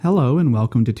Hello and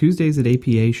welcome to Tuesdays at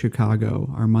APA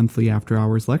Chicago, our monthly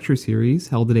after-hours lecture series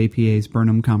held at APA's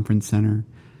Burnham Conference Center.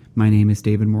 My name is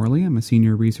David Morley. I'm a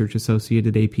Senior Research Associate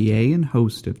at APA and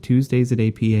host of Tuesdays at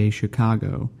APA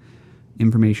Chicago.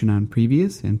 Information on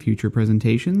previous and future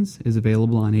presentations is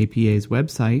available on APA's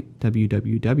website,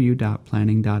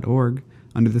 www.planning.org,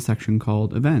 under the section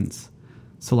called Events.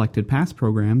 Selected past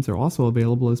programs are also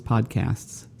available as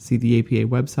podcasts. See the APA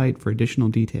website for additional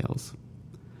details.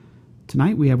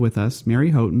 Tonight we have with us Mary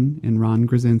Houghton and Ron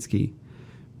Grzinski.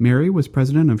 Mary was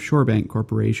president of ShoreBank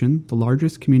Corporation, the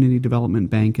largest community development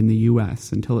bank in the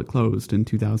U.S. until it closed in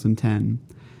 2010.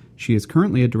 She is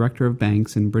currently a director of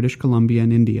banks in British Columbia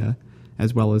and India,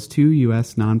 as well as 2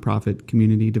 U.S. nonprofit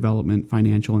community development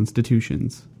financial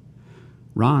institutions.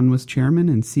 Ron was chairman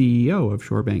and CEO of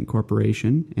ShoreBank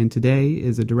Corporation, and today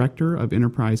is a director of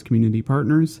Enterprise Community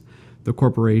Partners, the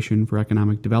Corporation for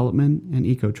Economic Development, and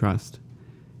EcoTrust.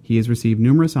 He has received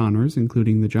numerous honors,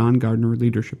 including the John Gardner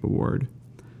Leadership Award.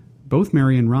 Both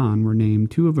Mary and Ron were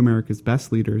named 2 of America's best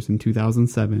leaders in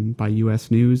 2007 by U.S.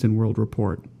 News and World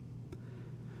Report.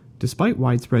 Despite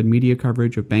widespread media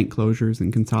coverage of bank closures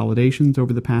and consolidations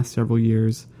over the past several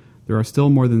years, there are still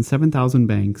more than 7,000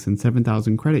 banks and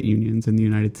 7,000 credit unions in the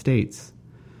United States.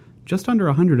 Just under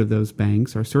 100 of those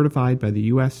banks are certified by the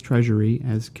U.S. Treasury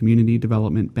as community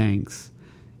development banks,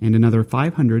 and another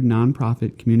 500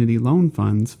 nonprofit community loan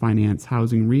funds finance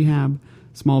housing rehab,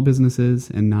 small businesses,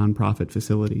 and nonprofit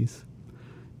facilities.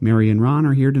 Mary and Ron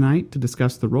are here tonight to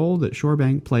discuss the role that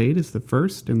ShoreBank played as the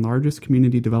first and largest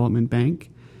community development bank,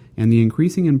 and the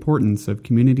increasing importance of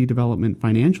community development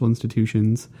financial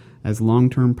institutions as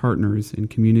long-term partners in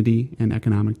community and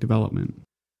economic development.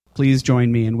 Please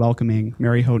join me in welcoming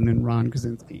Mary Houghton and Ron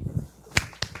Grzinski.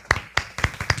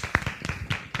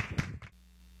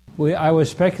 I was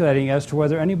speculating as to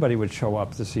whether anybody would show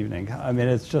up this evening. I mean,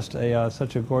 it's just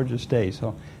such a gorgeous day.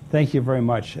 So thank you very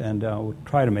much, and we'll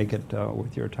try to make it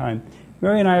with your time.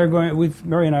 Mary and I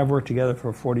have worked together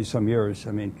for 40-some years.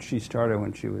 I mean, she started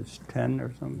when she was 10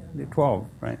 or something, 12,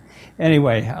 right?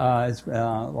 Anyway, it's been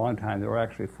a long time. There were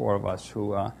actually 4 of us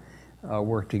who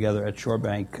worked together at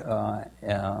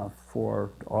ShoreBank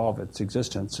for all of its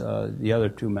existence. The other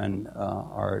 2 men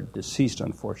are deceased,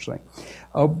 unfortunately.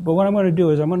 But what I'm going to do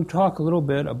is I'm going to talk a little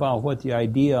bit about what the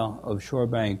idea of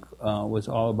ShoreBank was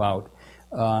all about.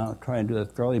 I'll try and do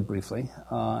that fairly briefly.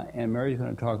 And Mary's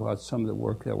going to talk about some of the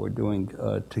work that we're doing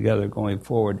together going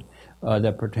forward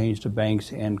that pertains to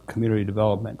banks and community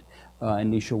development.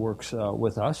 And Nisha works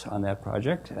with us on that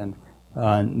project, and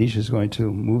Nisha's going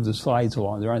to move the slides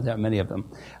along. There aren't that many of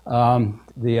them.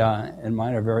 And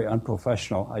mine are very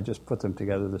unprofessional. I just put them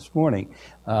together this morning,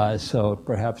 so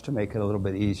perhaps to make it a little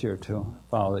bit easier to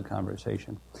follow the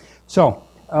conversation. So,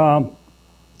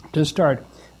 to start,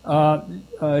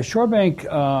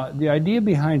 ShoreBank, the idea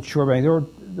behind ShoreBank, there were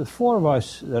the 4 of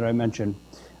us that I mentioned,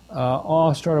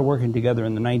 all started working together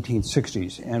in the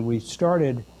 1960s, and we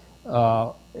started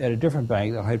at a different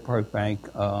bank, the Hyde Park Bank,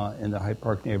 in the Hyde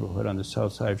Park neighborhood on the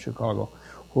south side of Chicago,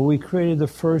 where we created the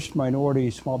first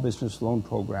minority small business loan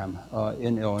program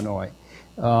in Illinois.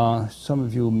 Some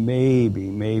of you maybe,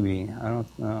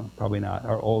 probably not,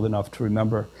 are old enough to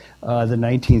remember the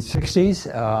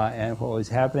 1960s and what was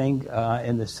happening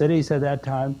in the cities at that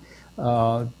time.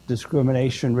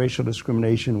 Racial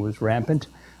discrimination was rampant,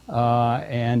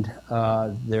 and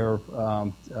their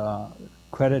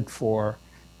credit for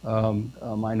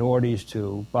minorities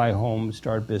to buy homes,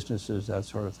 start businesses, that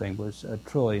sort of thing was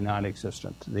truly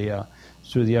non-existent.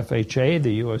 Through the FHA,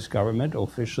 the U.S. government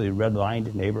officially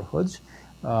redlined neighborhoods,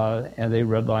 and they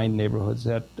redlined neighborhoods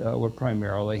that were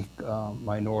primarily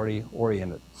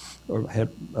minority-oriented or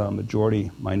had majority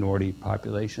minority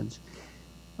populations.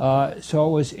 So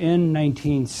it was in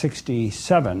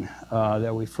 1967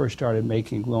 that we first started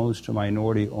making loans to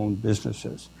minority-owned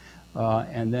businesses.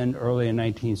 And then early in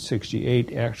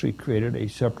 1968 actually created a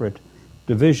separate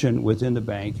division within the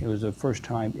bank. It was the first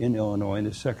time in Illinois and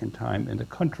the second time in the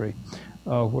country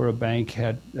where a bank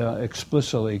had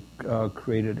explicitly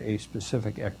created a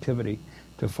specific activity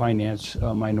to finance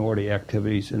minority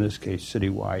activities, in this case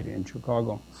citywide in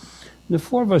Chicago. The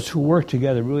 4 of us who worked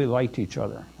together really liked each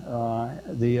other.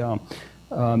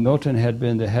 Milton had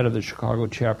been the head of the Chicago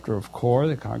chapter of CORE,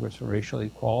 the Congress for Racial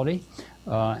Equality,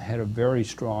 had a very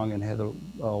strong and had the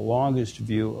longest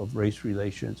view of race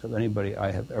relations of anybody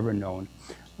I have ever known.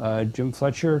 Jim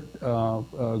Fletcher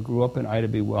grew up in Ida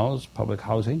B. Wells, public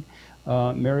housing.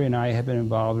 Mary and I have been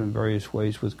involved in various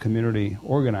ways with community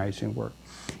organizing work.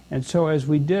 And so as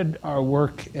we did our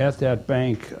work at that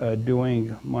bank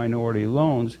doing minority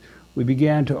loans, we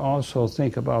began to also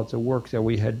think about the work that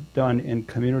we had done in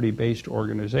community-based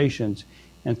organizations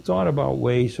and thought about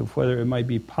ways of whether it might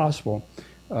be possible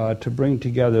to bring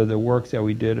together the work that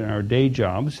we did in our day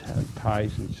jobs,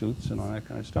 ties and suits and all that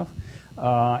kind of stuff,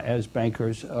 as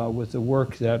bankers, with the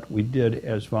work that we did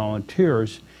as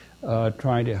volunteers,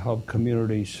 trying to help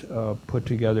communities put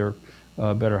together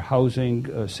better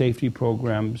housing, safety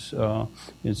programs,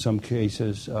 in some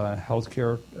cases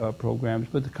healthcare programs,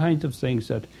 but the kinds of things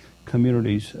that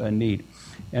communities need.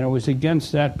 And it was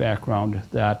against that background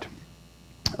that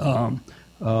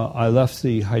I left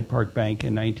the Hyde Park Bank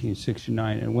in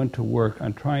 1969 and went to work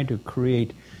on trying to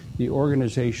create the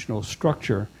organizational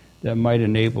structure that might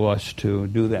enable us to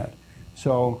do that.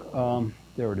 So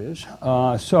there it is.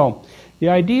 So the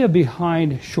idea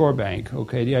behind Shore Bank,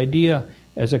 okay, the idea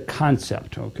as a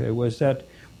concept, okay, was that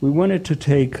we wanted to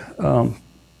take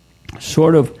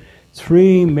sort of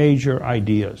three major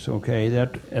ideas, okay,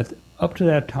 that up to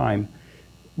that time,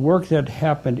 work that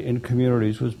happened in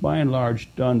communities was by and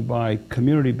large done by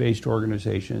community-based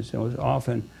organizations and was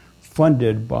often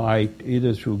funded by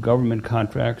either through government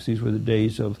contracts. These were the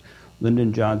days of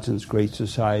Lyndon Johnson's Great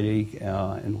Society,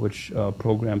 in which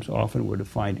programs often were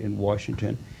defined in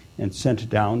Washington and sent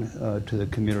down to the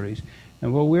communities.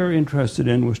 And what we were interested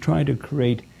in was trying to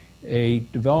create a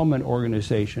development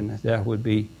organization that would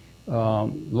be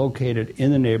located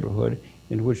in the neighborhood,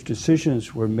 in which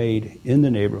decisions were made in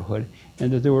the neighborhood,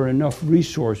 and that there were enough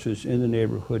resources in the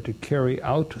neighborhood to carry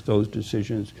out those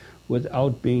decisions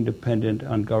without being dependent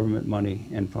on government money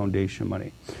and foundation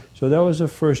money. So that was the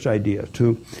first idea,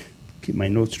 to keep my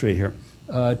notes straight here,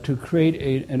 to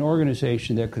create an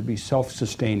organization that could be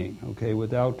self-sustaining, okay,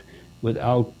 without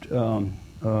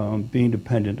being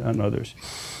dependent on others.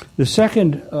 The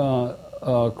second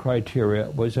criteria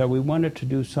was that we wanted to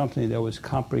do something that was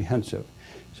comprehensive,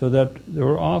 so that there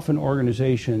were often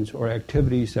organizations or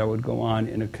activities that would go on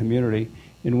in a community.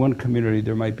 In one community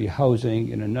there might be housing,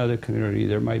 in another community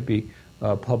there might be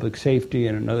public safety,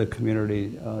 in another community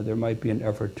there might be an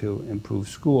effort to improve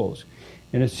schools.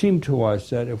 And it seemed to us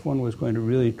that if one was going to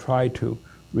really try to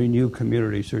renew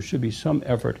communities, there should be some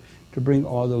effort to bring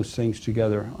all those things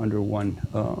together under one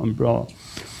umbrella.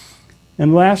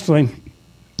 And lastly,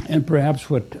 and perhaps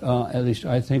what at least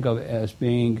I think of as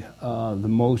being the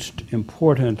most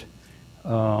important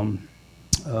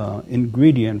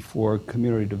ingredient for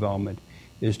community development,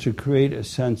 is to create a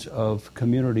sense of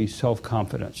community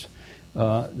self-confidence.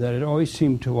 That it always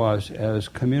seemed to us as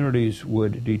communities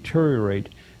would deteriorate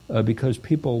because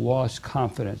people lost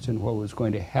confidence in what was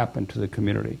going to happen to the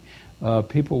community.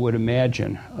 People would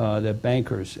imagine that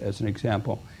bankers, as an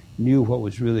example, knew what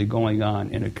was really going on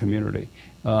in a community.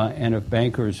 And if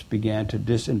bankers began to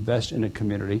disinvest in a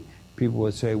community, people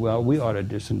would say, well, we ought to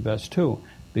disinvest too,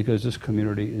 because this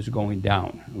community is going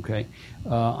down, okay?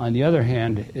 On the other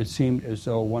hand, it seemed as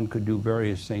though one could do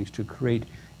various things to create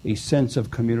a sense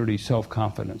of community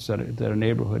self-confidence, that a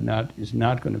neighborhood is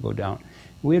not going to go down.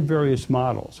 We had various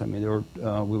models. I mean,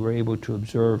 we were able to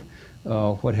observe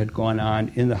what had gone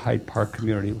on in the Hyde Park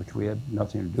community, which we had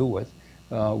nothing to do with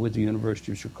the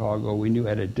University of Chicago. We knew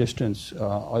at a distance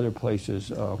other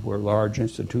places where large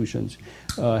institutions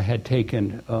had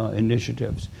taken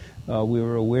initiatives. We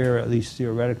were aware, at least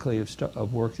theoretically,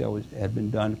 of work that had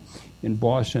been done in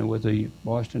Boston with the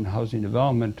Boston Housing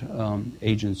Development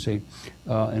Agency,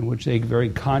 in which they very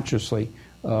consciously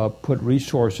put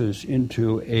resources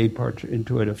into a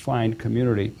defined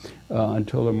community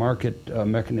until the market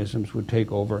mechanisms would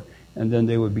take over, and then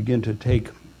they would begin to take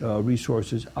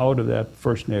resources out of that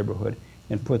first neighborhood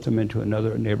and put them into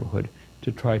another neighborhood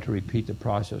to try to repeat the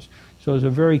process. So there's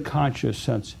a very conscious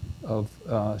sense of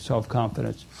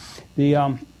self-confidence.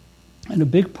 And a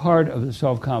big part of the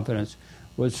self-confidence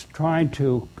was trying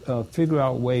to figure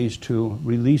out ways to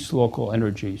release local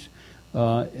energies.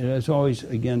 It has always,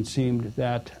 again, seemed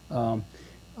that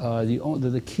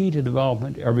the key to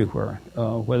development everywhere,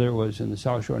 whether it was in the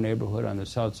South Shore neighborhood on the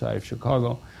south side of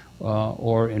Chicago,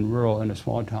 or in a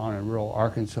small town in rural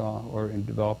Arkansas, or in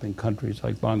developing countries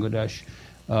like Bangladesh,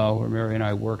 where Mary and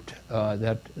I worked,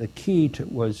 that the key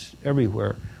was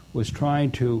everywhere was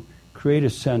trying to create a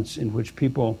sense in which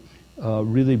people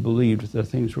really believed that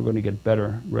things were going to get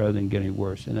better rather than getting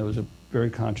worse. And that was a very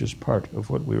conscious part of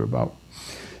what we were about.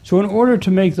 So in order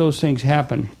to make those things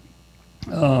happen,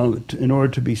 in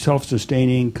order to be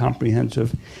self-sustaining,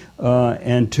 comprehensive,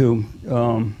 and to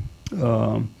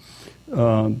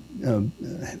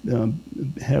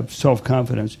have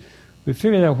self-confidence, we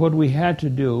figured that what we had to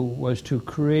do was to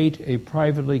create a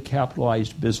privately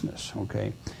capitalized business,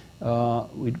 okay?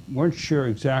 We weren't sure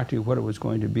exactly what it was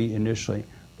going to be initially,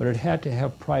 but it had to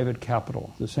have private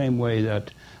capital, the same way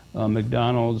that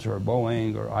McDonald's or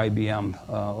Boeing or IBM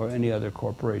or any other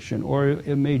corporation, or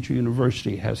a major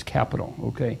university has capital,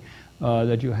 okay,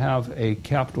 that you have a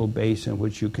capital base in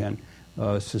which you can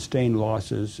sustain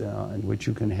losses, in which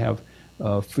you can have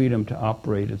freedom to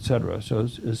operate, etc. So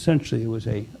essentially it was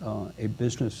a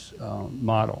business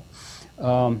model.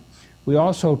 We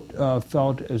also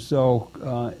felt as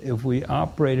though if we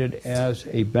operated as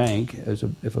a bank,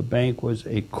 if a bank was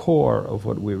a core of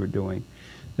what we were doing,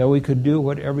 that we could do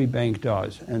what every bank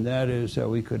does, and that is that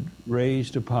we could raise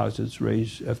deposits,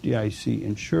 raise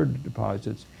FDIC-insured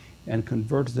deposits, and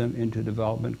convert them into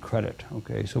development credit.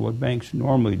 Okay, so what banks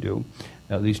normally do,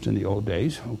 at least in the old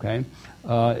days, okay,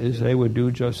 is they would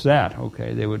do just that.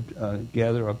 Okay, they would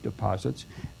gather up deposits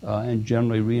and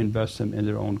generally reinvest them in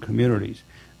their own communities.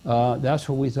 That's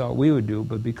what we thought we would do,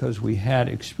 but because we had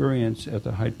experience at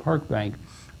the Hyde Park Bank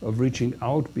of reaching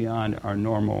out beyond our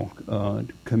normal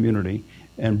community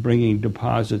and bringing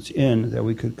deposits in that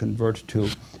we could convert to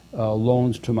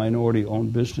loans to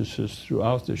minority-owned businesses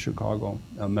throughout the Chicago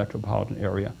metropolitan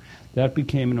area, that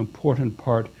became an important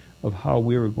part of how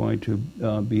we were going to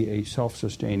be a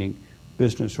self-sustaining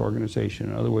business organization.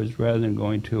 In other words, rather than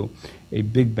going to a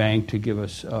big bank to give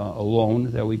us a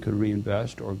loan that we could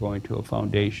reinvest, or going to a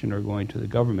foundation, or going to the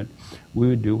government, we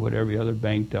would do what every other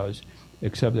bank does,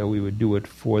 except that we would do it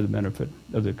for the benefit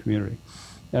of the community.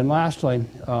 And lastly,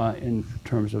 in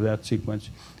terms of that sequence,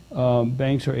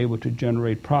 banks are able to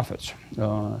generate profits,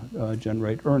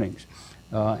 generate earnings.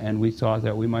 And we thought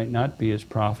that we might not be as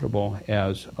profitable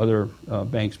as other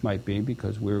banks might be,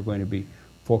 because we were going to be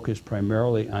focused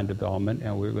primarily on development,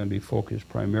 and we were going to be focused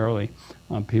primarily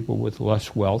on people with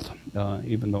less wealth,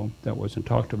 even though that wasn't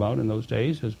talked about in those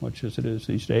days as much as it is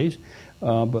these days,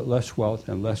 but less wealth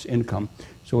and less income.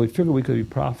 So we figured we could be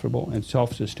profitable and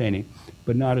self-sustaining,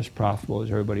 but not as profitable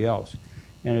as everybody else.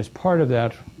 And as part of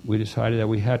that, we decided that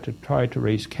we had to try to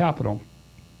raise capital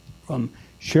from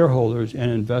shareholders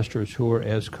and investors who were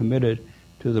as committed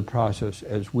to the process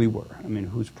as we were. I mean,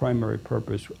 whose primary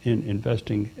purpose in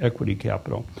investing equity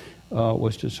capital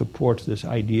was to support this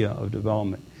idea of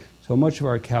development. So much of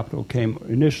our capital came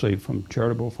initially from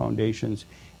charitable foundations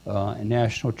and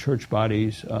national church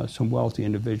bodies, some wealthy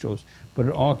individuals, but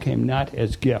it all came not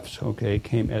as gifts, okay? It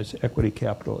came as equity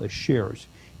capital, as shares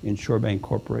in Shorebank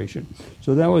Corporation.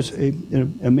 So that was a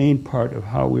main part of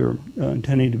how we were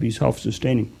intending to be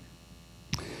self-sustaining.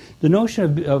 The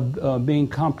notion of being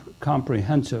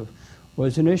comprehensive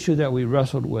was an issue that we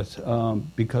wrestled with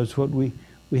because what we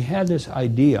had this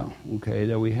idea, okay,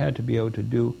 that we had to be able to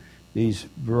do these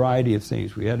variety of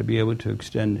things. We had to be able to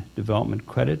extend development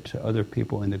credit to other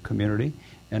people in the community,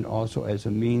 and also as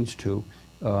a means to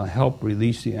help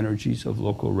release the energies of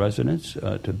local residents,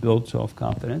 to build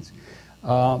self-confidence.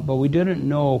 But we didn't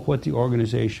know what the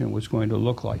organization was going to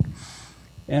look like.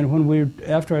 And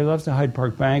after I left the Hyde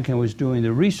Park Bank and was doing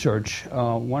the research,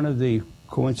 one of the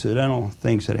coincidental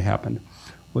things that happened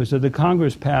was that the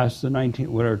Congress passed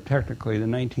what are technically the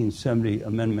 1970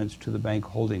 amendments to the Bank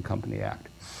Holding Company Act.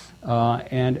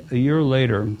 And a year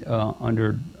later,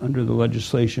 under the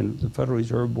legislation, the Federal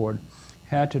Reserve Board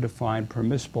had to define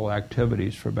permissible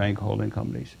activities for bank holding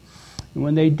companies. And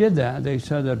when they did that, they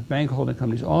said that bank holding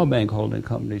companies, all bank holding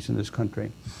companies in this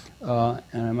country, and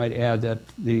I might add that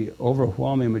the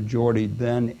overwhelming majority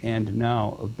then and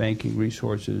now of banking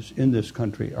resources in this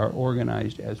country are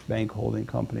organized as bank holding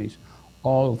companies,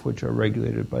 all of which are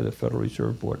regulated by the Federal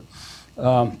Reserve Board.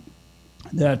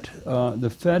 That the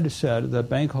Fed said that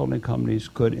bank holding companies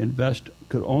could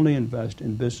only invest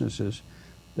in businesses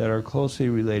that are closely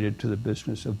related to the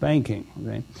business of banking.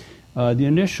 Okay?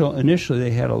 Initially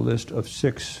they had a list of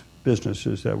 6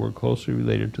 businesses that were closely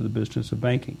related to the business of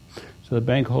banking. So the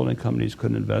bank holding companies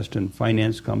could invest in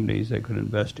finance companies, they could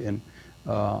invest in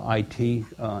IT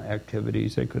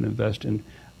activities, they could invest in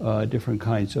different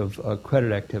kinds of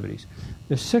credit activities.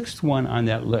 The 6th one on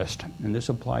that list, and this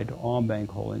applied to all bank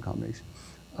holding companies,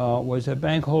 was that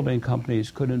bank holding companies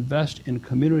could invest in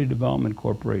community development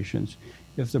corporations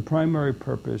if the primary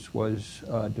purpose was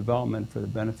development for the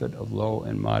benefit of low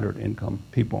and moderate income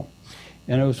people.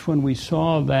 And it was when we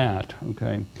saw that,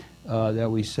 okay, that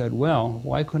we said, well,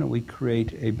 why couldn't we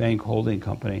create a bank holding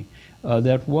company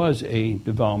that was a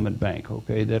development bank,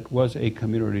 okay, that was a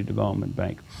community development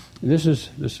bank. And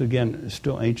this again is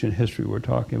still ancient history. We're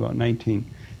talking about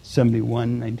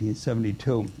 1971,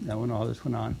 1972, when all this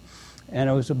went on. And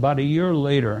it was about a year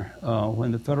later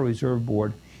when the Federal Reserve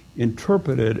Board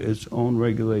interpreted its own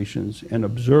regulations and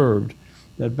observed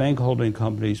that bank holding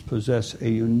companies possess a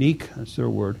unique, that's their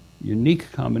word,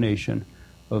 unique combination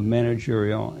of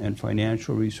managerial and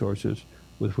financial resources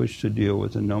with which to deal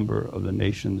with a number of the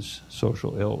nation's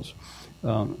social ills.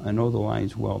 I know the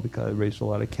lines well because I raised a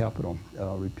lot of capital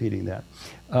repeating that.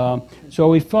 So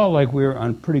we felt like we were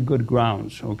on pretty good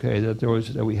grounds, okay,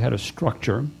 that we had a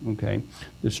structure, okay.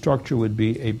 The structure would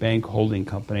be a bank holding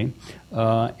company,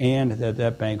 and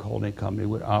that bank holding company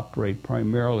would operate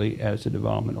primarily as a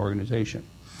development organization.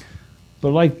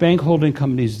 But like bank holding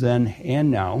companies then and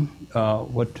now,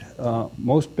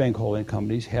 most bank holding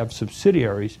companies have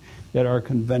subsidiaries that are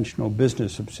conventional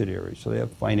business subsidiaries. So they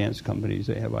have finance companies,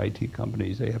 they have IT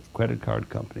companies, they have credit card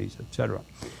companies, etc.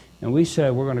 And we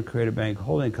said we're going to create a bank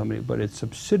holding company, but its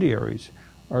subsidiaries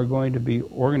are going to be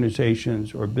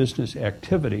organizations or business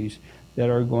activities that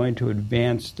are going to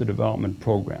advance the development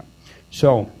program.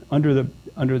 So under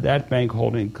that bank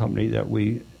holding company that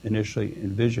we initially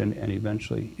envisioned and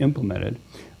eventually implemented,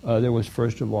 there was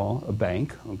first of all a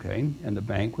bank, okay, and the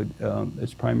bank would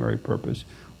its primary purpose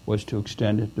was to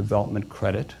extend development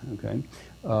credit, okay,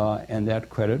 and that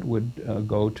credit would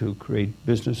go to create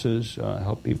businesses,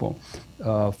 help people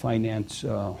finance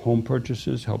home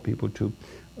purchases, help people to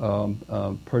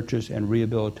purchase and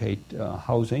rehabilitate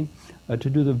housing, to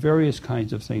do the various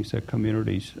kinds of things that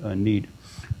communities need.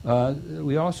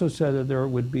 We also said that there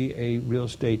would be a real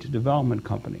estate development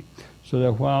company, so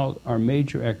that while our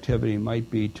major activity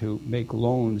might be to make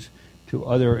loans to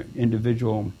other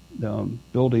individual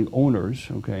building owners,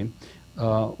 okay,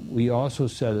 we also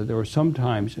said that there were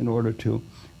sometimes, in order to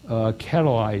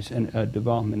catalyze a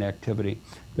development activity,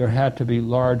 there had to be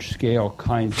large-scale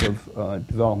kinds of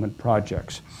development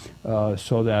projects,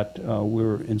 so that we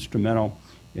were instrumental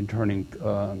in turning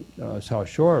South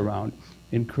Shore around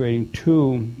in creating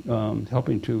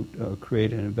helping to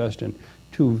create and invest in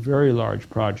two very large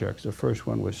projects. The first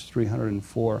one was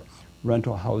 304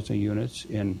 rental housing units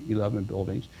in 11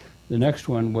 buildings. The next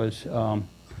one was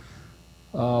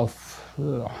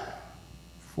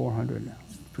 400,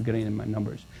 forgetting my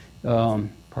numbers,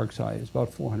 Parkside is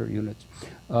about 400 units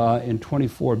in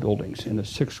 24 buildings in a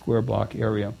 6-square block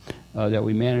area that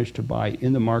we managed to buy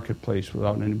in the marketplace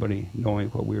without anybody knowing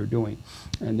what we were doing,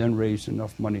 and then raised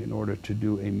enough money in order to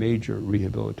do a major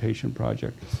rehabilitation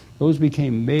project. Those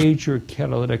became major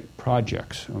catalytic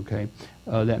projects, okay,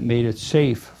 that made it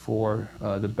safe for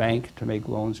the bank to make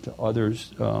loans to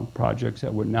others, projects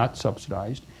that were not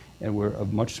subsidized and were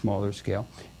of much smaller scale.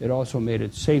 It also made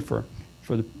it safer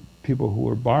for the people who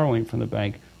were borrowing from the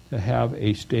bank to have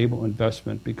a stable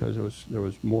investment because there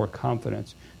was more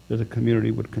confidence that the community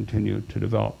would continue to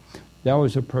develop. That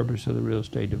was the purpose of the real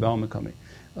estate development company.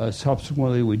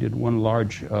 Subsequently, we did one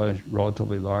large,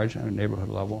 relatively large, on a neighborhood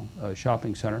level,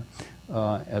 shopping center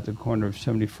at the corner of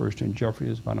 71st and Jeffrey.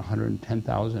 It's about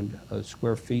 110,000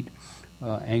 square feet,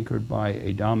 anchored by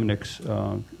a Dominick's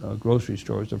grocery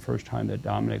store. It was the first time that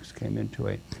Dominick's came into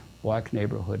a black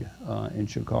neighborhood in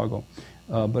Chicago.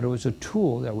 But it was a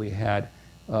tool that we had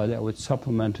that would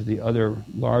supplement the other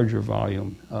larger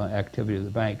volume activity of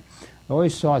the bank. I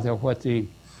always thought that what the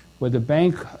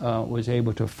bank was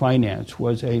able to finance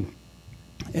was a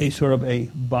sort of a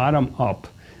bottom-up,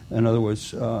 in other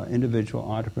words, individual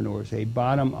entrepreneurs, a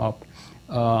bottom-up,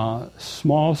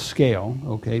 small scale,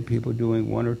 okay, people doing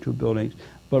one or two buildings,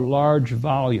 but large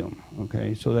volume,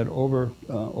 okay, so that over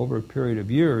a period of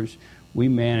years, we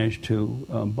managed to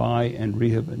buy and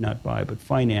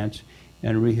finance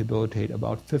and rehabilitate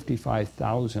about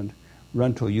 55,000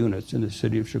 rental units in the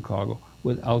city of Chicago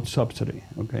without subsidy,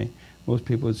 okay? Most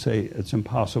people would say it's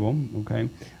impossible, okay?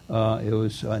 It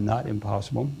was not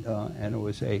impossible, and it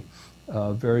was a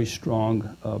very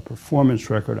strong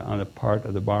performance record on the part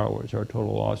of the borrowers. Our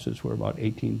total losses were about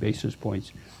 18 basis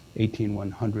points, 18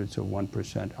 1/100ths of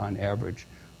 1% on average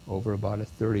over about a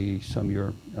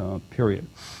 30-some-year period.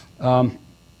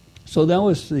 So that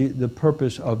was the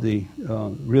purpose of the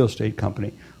real estate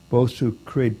company, both to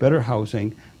create better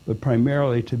housing, but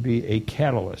primarily to be a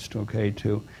catalyst, okay,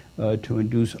 to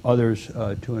induce others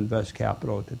to invest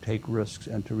capital, to take risks,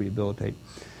 and to rehabilitate.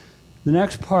 The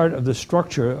next part of the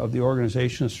structure, of the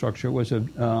organizational structure, was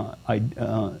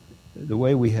the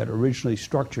way we had originally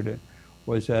structured it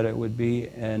was that it would be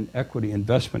an equity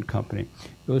investment company.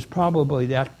 It was probably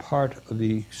that part of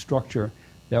the structure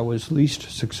that was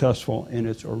least successful in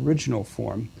its original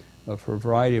form for a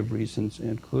variety of reasons,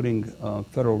 including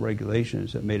federal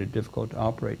regulations that made it difficult to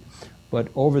operate. But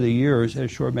over the years, as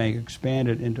Shore Bank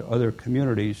expanded into other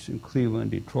communities in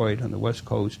Cleveland, Detroit, on the West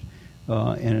Coast,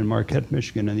 and in Marquette,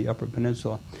 Michigan, and the Upper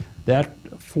Peninsula, that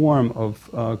form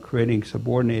of creating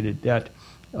subordinated debt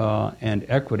and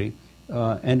equity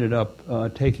ended up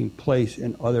taking place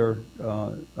in other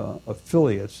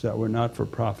affiliates that were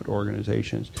not-for-profit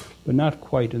organizations, but not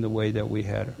quite in the way that we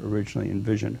had originally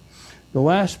envisioned. The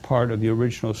last part of the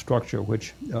original structure,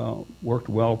 which worked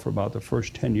well for about the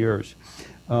first 10 years,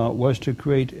 was to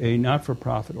create a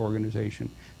not-for-profit organization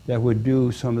that would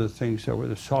do some of the things that were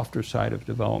the softer side of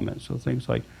development, so things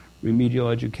like remedial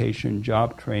education,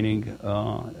 job training,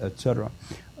 etc.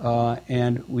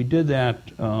 And we did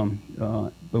that,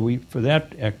 but for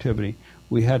that activity,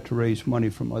 we had to raise money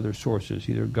from other sources,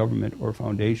 either government or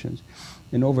foundations.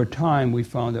 And over time, we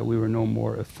found that we were no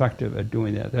more effective at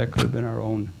doing that. That could have been our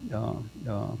own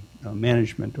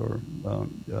management or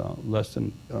less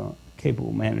than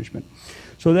capable management.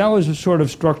 So that was the sort of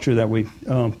structure that we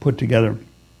put together.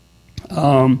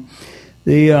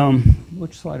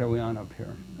 Which slide are we on up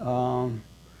here?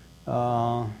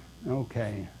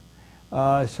 Okay.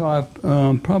 So I've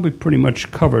probably pretty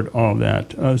much covered all of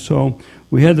that. So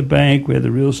we had the bank, we had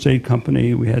the real estate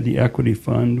company, we had the equity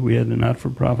fund, we had the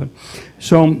not-for-profit.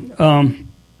 So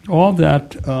all of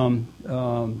that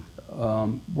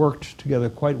worked together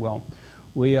quite well.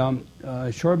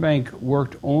 Shore Bank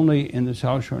worked only in the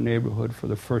South Shore neighborhood for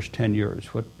the first 10 years.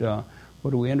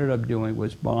 What we ended up doing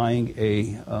was buying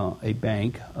a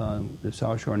bank, the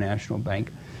South Shore National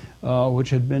Bank,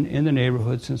 which had been in the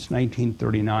neighborhood since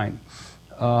 1939.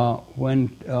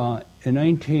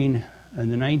 In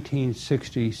the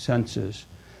 1960 census,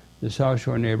 the South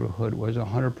Shore neighborhood was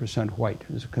 100% white.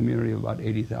 It was a community of about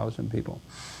 80,000 people.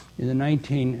 In the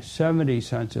 1970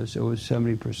 census, it was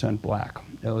 70% black.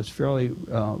 It was fairly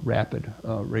rapid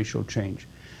racial change.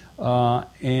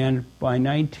 And by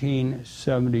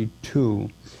 1972,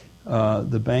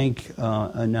 the bank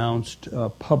announced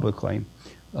publicly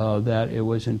that it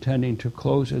was intending to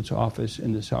close its office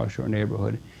in the South Shore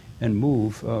neighborhood and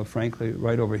move, frankly,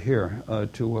 right over here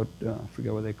to what, I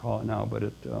forget what they call it now, but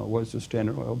it was the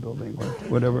Standard Oil building, or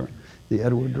whatever, the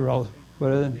Edward Durrell,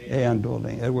 what is it? Aon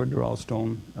building, Edward Durrell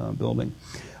Stone building.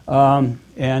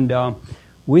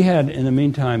 We had, in the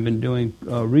meantime, been doing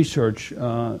research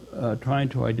trying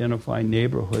to identify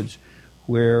neighborhoods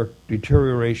where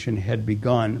deterioration had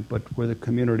begun, but where the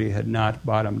community had not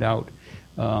bottomed out.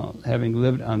 Having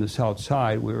lived on the south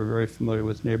side, we were very familiar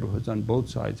with neighborhoods on both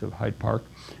sides of Hyde Park,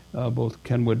 both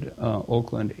Kenwood,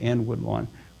 Oakland, and Woodlawn,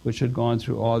 which had gone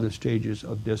through all the stages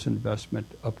of disinvestment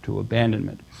up to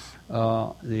abandonment.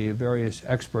 The various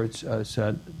experts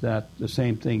said that the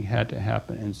same thing had to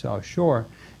happen in South Shore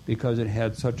because it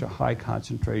had such a high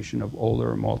concentration of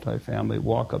older multifamily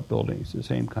walk-up buildings, the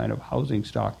same kind of housing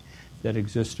stock that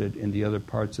existed in the other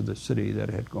parts of the city that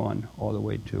had gone all the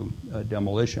way to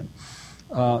demolition.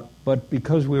 But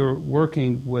because we were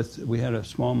working with, we had a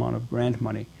small amount of grant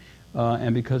money,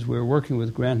 and because we were working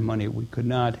with grant money, we could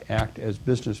not act as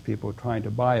business people trying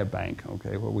to buy a bank.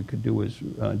 Okay, what we could do was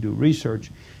do research,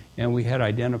 and we had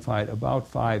identified about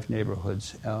 5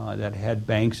 neighborhoods that had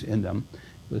banks in them.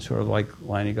 It was sort of like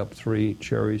lining up 3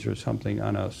 cherries or something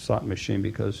on a slot machine,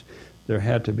 because there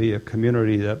had to be a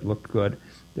community that looked good.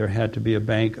 There had to be a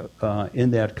bank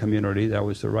in that community that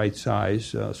was the right size,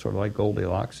 sort of like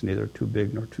Goldilocks, neither too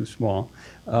big nor too small.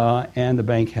 And the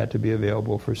bank had to be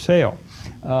available for sale.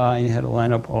 And you had to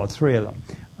line up all 3 of them.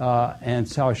 And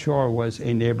South Shore was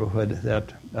a neighborhood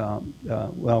that,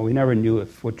 well, we never knew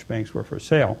which banks were for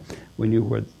sale. We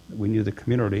knew the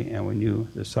community, and we knew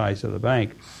the size of the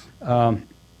bank.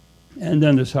 And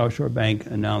then the South Shore Bank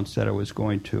announced that it was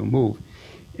going to move.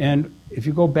 And if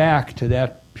you go back to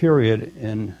that period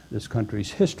in this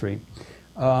country's history,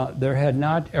 there had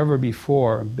not ever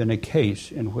before been a case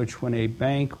in which when a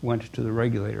bank went to the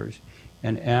regulators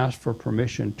and asked for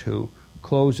permission to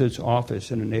close its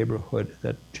office in a neighborhood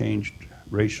that changed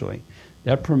racially,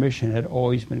 that permission had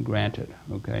always been granted,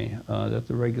 okay? That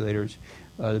the regulators,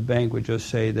 the bank would just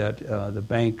say that the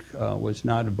bank was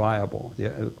not viable,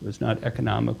 it was not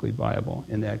economically viable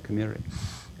in that community.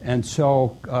 And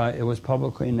so it was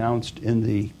publicly announced in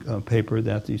the paper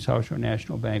that the South Shore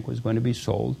National Bank was going to be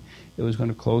sold. It was going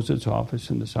to close its office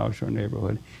in the South Shore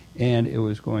neighborhood, and it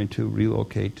was going to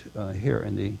relocate here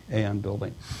in the Aon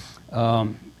building.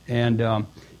 So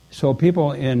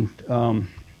people in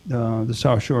the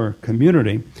South Shore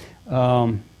community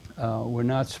were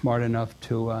not smart enough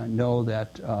to know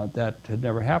that that had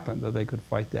never happened, that they could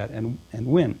fight that and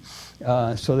win.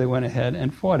 So they went ahead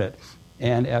and fought it.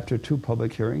 And after 2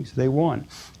 public hearings, they won.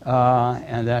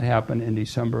 And that happened in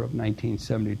December of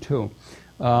 1972.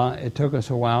 It took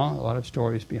us a while, a lot of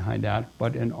stories behind that,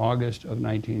 but in August of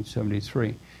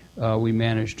 1973, we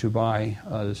managed to buy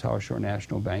the South Shore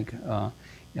National Bank,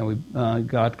 and we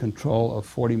got control of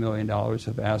 $40 million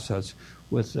of assets,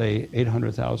 with a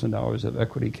 $800,000 of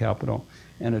equity capital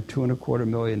and a $2.25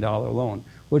 million loan,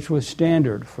 which was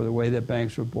standard for the way that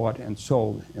banks were bought and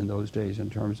sold in those days in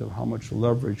terms of how much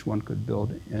leverage one could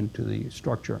build into the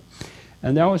structure.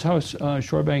 And that was how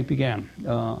Shore Bank began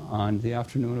on the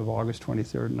afternoon of August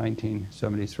 23rd,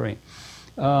 1973.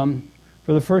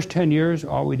 For the first 10 years,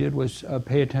 all we did was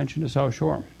pay attention to South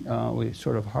Shore. We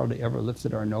sort of hardly ever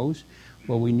lifted our nose.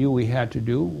 What we knew we had to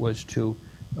do was to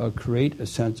create a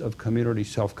sense of community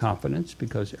self-confidence,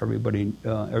 because everybody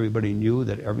knew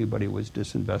that everybody was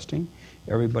disinvesting.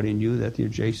 Everybody knew that the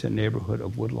adjacent neighborhood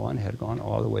of Woodlawn had gone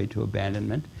all the way to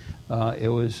abandonment. It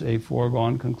was a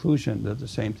foregone conclusion that the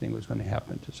same thing was going to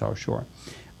happen to South Shore.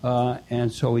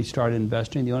 And so we started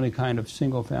investing. The only kind of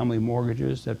single-family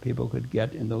mortgages that people could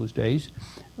get in those days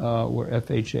were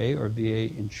FHA or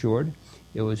VA insured.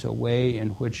 It was a way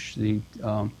in which the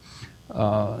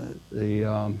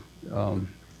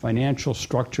financial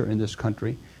structure in this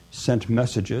country sent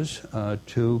messages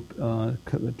to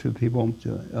people,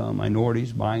 to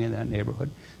minorities buying in that neighborhood,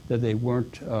 that they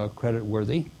weren't credit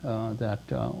worthy, that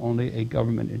only a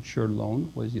government-insured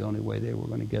loan was the only way they were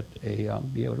going to get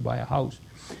be able to buy a house.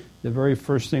 The very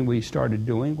first thing we started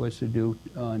doing was to do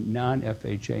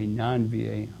non-FHA,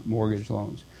 non-VA mortgage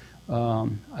loans.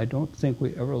 I don't think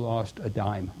we ever lost a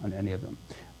dime on any of them.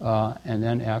 And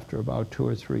then after about 2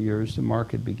 or 3 years, the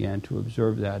market began to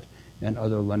observe that, and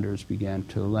other lenders began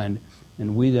to lend.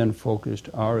 And we then focused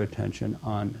our attention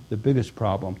on the biggest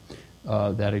problem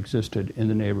that existed in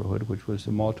the neighborhood, which was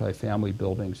the multifamily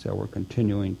buildings that were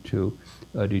continuing to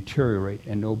deteriorate,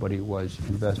 and nobody was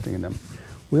investing in them.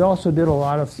 We also did a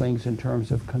lot of things in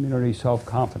terms of community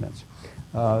self-confidence,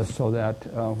 so that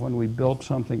when we built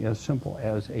something as simple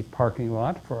as a parking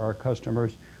lot for our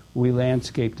customers, we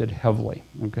landscaped it heavily.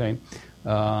 Okay,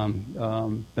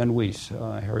 Ben Weiss,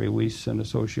 Harry Weiss and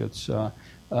Associates,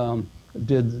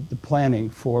 did the planning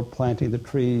for planting the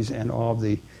trees and all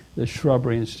the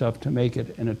shrubbery and stuff to make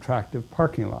it an attractive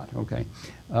parking lot. Okay,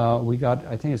 we got,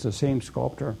 I think it's the same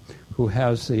sculptor who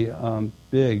has the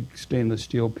big stainless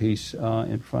steel piece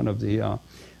in front of the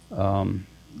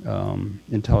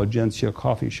Intelligentsia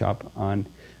coffee shop on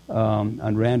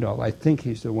Randolph. I think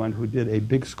he's the one who did a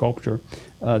big sculpture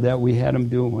that we had him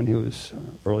do when he was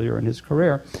earlier in his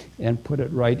career, and put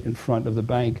it right in front of the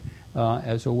bank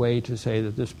as a way to say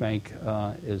that this bank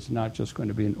is not just going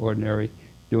to be an ordinary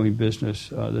doing business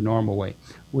the normal way.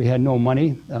 We had no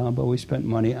money, but we spent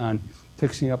money on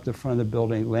fixing up the front of the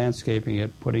building, landscaping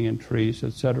it, putting in trees,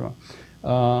 etc.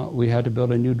 We had to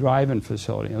build a new drive-in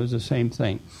facility. It was the same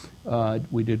thing.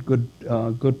 We did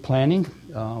good planning.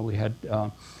 We had,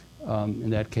 in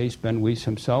that case, Ben Weiss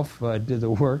himself did the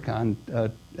work on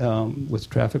with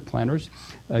traffic planners,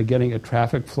 getting a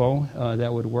traffic flow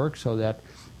that would work, so that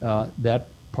that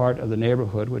part of the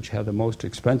neighborhood, which had the most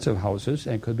expensive houses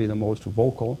and could be the most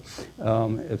vocal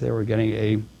if they were getting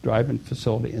a drive-in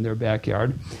facility in their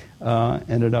backyard,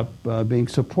 ended up being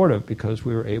supportive, because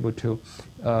we were able to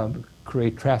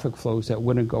create traffic flows that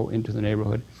wouldn't go into the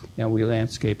neighborhood, and we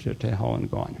landscaped it to hell and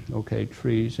gone. Okay,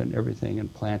 trees and everything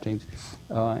and plantings,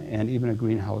 and even a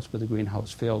greenhouse, but the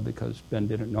greenhouse failed because Ben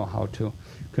didn't know how to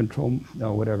control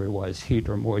whatever it was, heat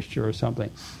or moisture or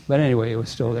something. But anyway, it was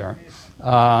still there.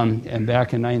 And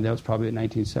back in that was probably in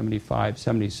 1975,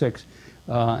 76,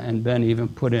 and Ben even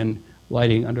put in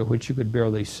lighting under which you could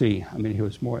barely see. I mean, he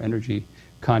was more energy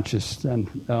conscious than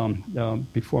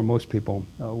before most people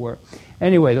were.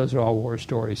 Anyway, those are all war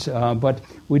stories. But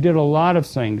we did a lot of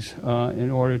things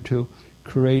in order to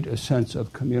create a sense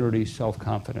of community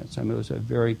self-confidence. I mean, it was a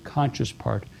very conscious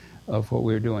part of what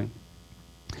we were doing.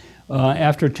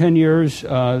 After 10 years,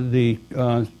 the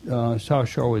South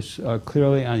Shore was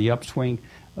clearly on the upswing.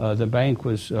 The bank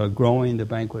was growing. The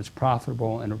bank was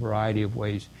profitable in a variety of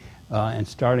ways. And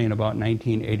starting in about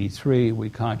 1983, we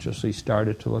consciously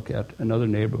started to look at another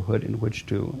neighborhood in which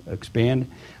to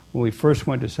expand. When we first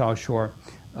went to South Shore,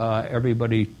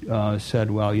 everybody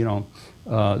said, well,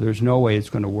 there's no way it's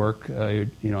going to work.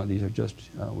 These are just,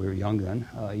 we were young then,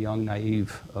 young,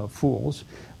 naive fools,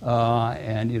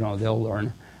 and, they'll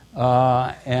learn.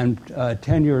 And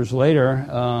 10 years later,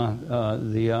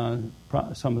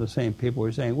 some of the same people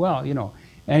were saying, well,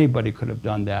 anybody could have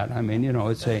done that. I mean,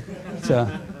 it's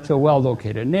a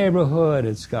well-located neighborhood.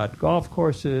 It's got golf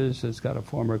courses. It's got a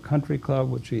former country club,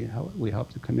 which we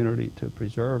help the community to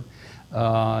preserve.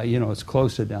 It's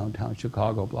close to downtown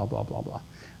Chicago, blah, blah, blah,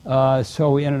 blah.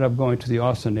 So we ended up going to the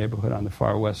Austin neighborhood on the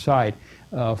far west side,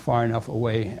 far enough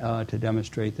away to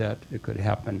demonstrate that it could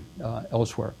happen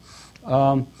elsewhere.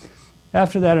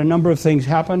 After that, a number of things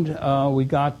happened. We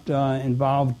got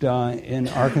involved in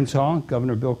Arkansas.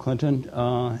 Governor Bill Clinton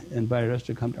invited us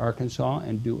to come to Arkansas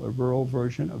and do a rural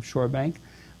version of Shore Bank.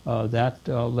 That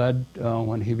led,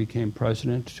 when he became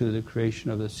president, to the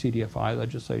creation of the CDFI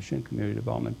legislation, Community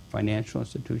Development Financial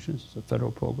Institutions. It's a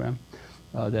federal program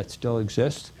that still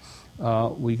exists.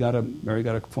 Mary got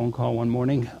a phone call one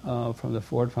morning from the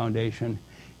Ford Foundation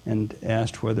and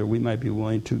asked whether we might be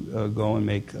willing to go and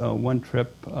make one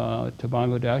trip to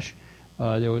Bangladesh.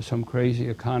 There was some crazy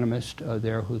economist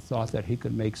there who thought that he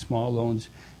could make small loans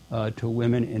to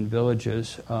women in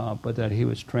villages, but that he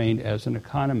was trained as an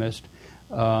economist,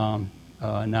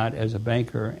 not as a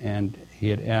banker. And he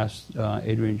had asked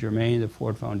Adrienne Germain, the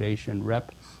Ford Foundation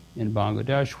rep in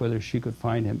Bangladesh, whether she could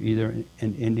find him either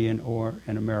an Indian or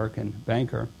an American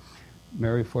banker.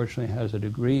 Mary, fortunately, has a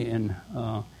degree in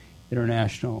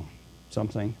international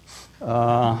something,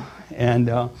 and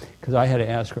because I had to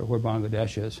ask her where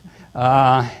Bangladesh is.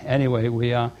 Anyway,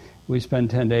 we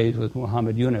spent 10 days with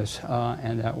Muhammad Yunus,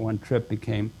 and that one trip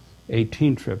became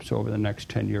 18 trips over the next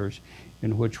 10 years,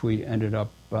 in which we ended up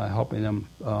helping them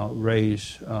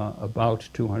raise about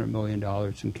 $200 million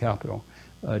in capital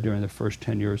during the first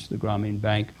 10 years of the Grameen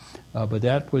Bank. But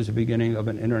that was the beginning of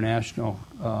an international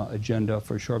agenda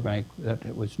for Shore Bank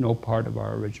that was no part of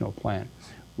our original plan.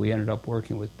 We ended up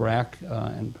working with BRAC,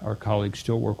 and our colleagues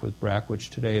still work with BRAC, which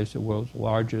today is the world's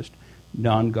largest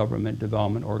non-government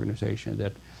development organization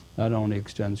that not only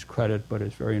extends credit, but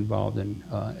is very involved in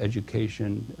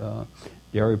education,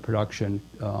 dairy production,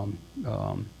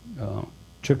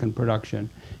 chicken production,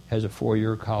 has a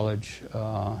 4-year college,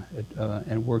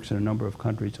 and works in a number of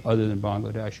countries other than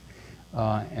Bangladesh,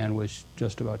 and was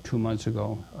just about 2 months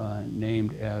ago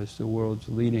named as the world's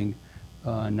leading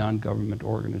non-government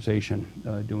organization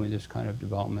doing this kind of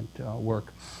development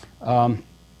work.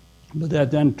 But that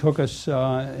then took us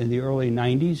in the early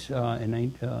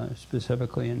 90s,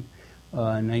 specifically in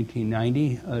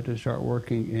 1990, to start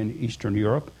working in Eastern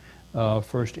Europe,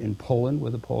 first in Poland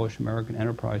with the Polish American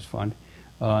Enterprise Fund,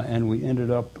 and we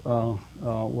ended up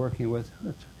working with,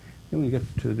 let me get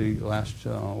to the last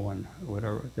one,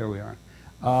 whatever, there we are.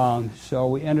 So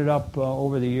we ended up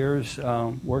over the years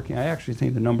working. I actually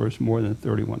think the number is more than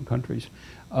 31 countries.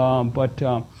 But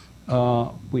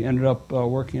we ended up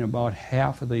working in about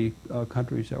half of the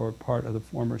countries that were part of the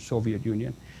former Soviet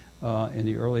Union in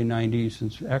the early 90s,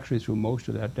 and actually through most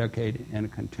of that decade, and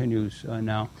it continues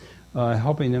now,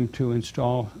 helping them to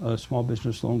install small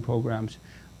business loan programs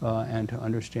and to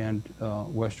understand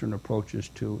Western approaches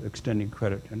to extending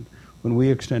credit. And when we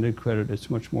extended credit,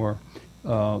 it's much more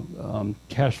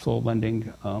cash flow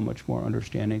lending, much more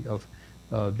understanding of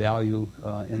value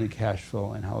in the cash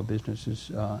flow and how a business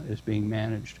is being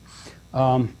managed.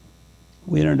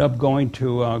 We ended up going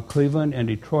to Cleveland and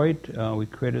Detroit. We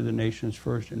created the nation's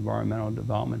first environmental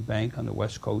development bank on the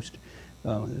West Coast.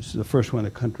 This is the first one in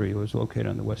the country. It was located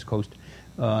on the West Coast,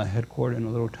 headquartered in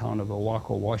a little town of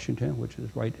Owaco, Washington, which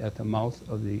is right at the mouth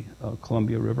of the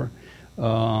Columbia River.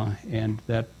 And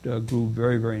that grew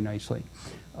very, very nicely.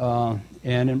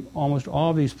 And in almost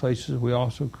all of these places, we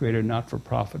also created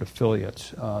not-for-profit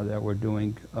affiliates that were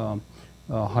doing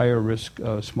higher risk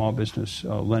small business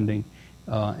lending,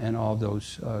 and all of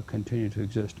those continue to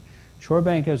exist. Shore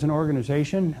Bank as an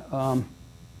organization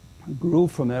grew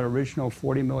from that original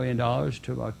 $40 million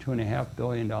to about $2.5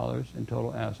 billion in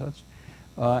total assets.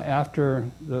 After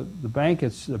the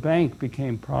bank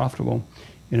became profitable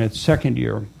in its second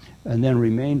year and then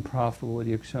remained profitable with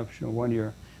the exception of 1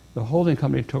 year. The holding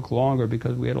company took longer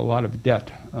because we had a lot of debt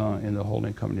in the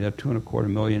holding company. That $2.25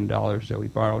 million that we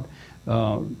borrowed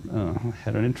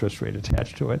had an interest rate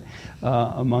attached to it,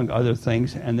 among other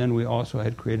things. And then we also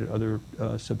had created other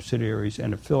subsidiaries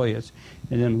and affiliates.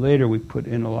 And then later we put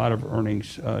in a lot of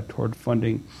earnings toward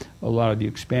funding a lot of the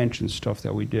expansion stuff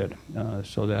that we did.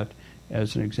 So that,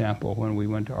 as an example, when we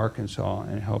went to Arkansas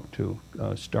and helped to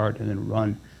start and then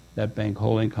run that bank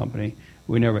holding company,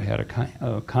 we never had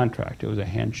a contract. It was a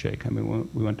handshake. I mean,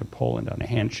 we went to Poland on a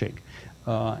handshake.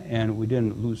 And we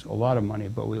didn't lose a lot of money,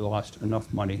 but we lost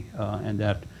enough money, and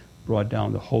that brought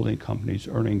down the holding company's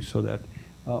earnings so that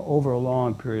over a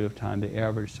long period of time, they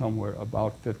averaged somewhere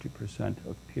about 50%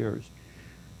 of peers.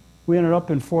 We ended up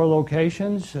in 4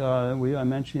 locations. I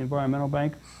mentioned the Environmental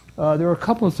Bank. There were a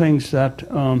couple of things that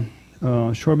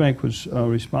Shore Bank was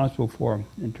responsible for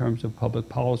in terms of public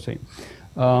policy.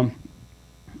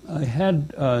 I had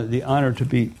the honor to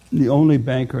be the only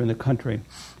banker in the country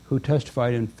who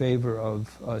testified in favor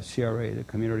of CRA, the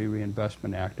Community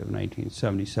Reinvestment Act of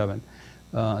 1977.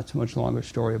 It's a much longer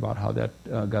story about how that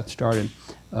got started,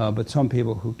 but some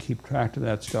people who keep track of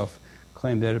that stuff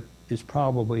claim that is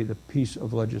probably the piece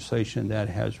of legislation that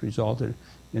has resulted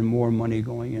in more money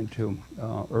going into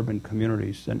urban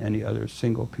communities than any other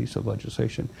single piece of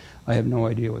legislation. I have no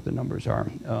idea what the numbers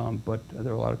are, but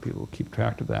there are a lot of people who keep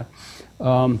track of that.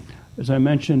 As I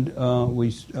mentioned,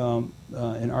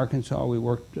 in Arkansas, we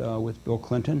worked with Bill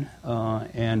Clinton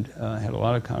and had a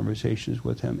lot of conversations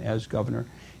with him as governor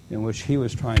in which he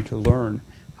was trying to learn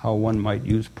how one might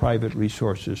use private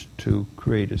resources to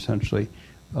create essentially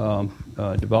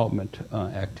development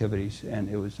activities. And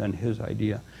it was then his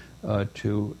idea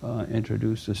to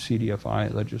introduce the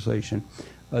CDFI legislation.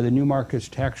 The New Markets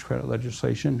Tax Credit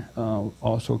legislation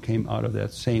also came out of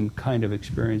that same kind of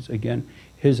experience. Again,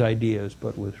 his ideas,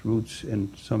 but with roots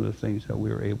in some of the things that we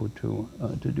were able to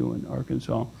do in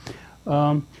Arkansas.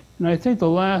 And I think the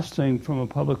last thing from a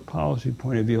public policy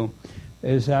point of view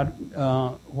is that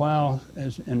while,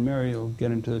 and Mary will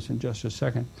get into this in just a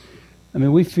second, I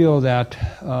mean, we feel that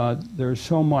there's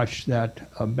so much that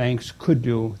banks could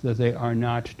do that they are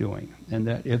not doing, and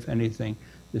that, if anything,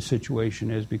 the situation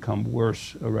has become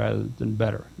worse rather than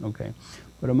better, okay?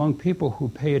 But among people who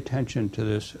pay attention to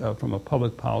this from a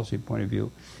public policy point of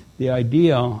view, the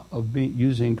idea of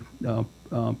using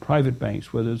private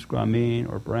banks, whether it's Grameen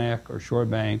or BRAC or Shore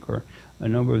Bank or a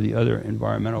number of the other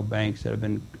environmental banks that have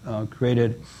been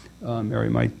created, Mary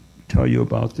might tell you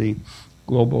about the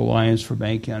Global Alliance for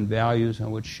Banking on Values, on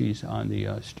which she's on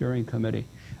the steering committee.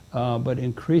 But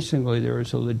increasingly, there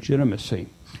is a legitimacy.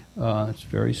 It's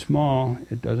very small.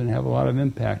 It doesn't have a lot of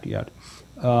impact yet.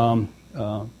 We're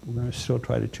going to still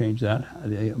try to change that,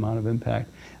 the amount of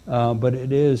impact. But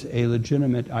it is a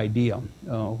legitimate idea,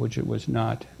 which it was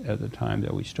not at the time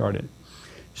that we started.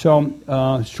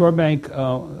 So Shore Bank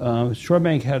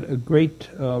had a great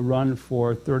run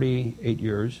for 38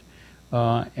 years.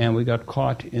 And we got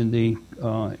caught in the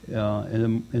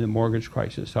mortgage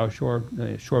crisis. South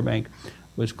Shore Bank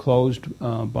was closed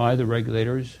by the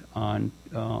regulators on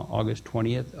August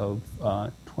 20th of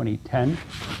 2010.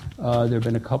 There have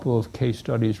been a couple of case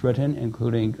studies written,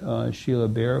 including Sheila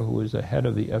Bair, who was the head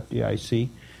of the FDIC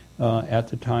at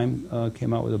the time,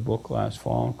 came out with a book last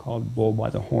fall called Bull by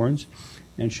the Horns,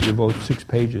 and she devotes 6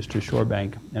 pages to Shore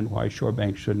Bank and why Shore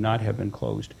Bank should not have been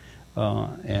closed.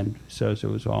 And says it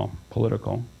was all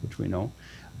political, which we know.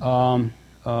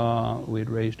 We had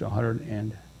raised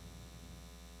 $148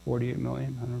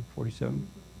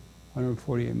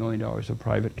 million of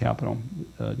private capital.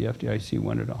 The FDIC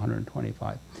went at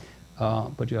 $125.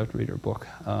 But you have to read her book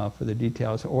for the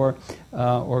details, or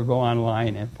go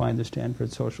online and find the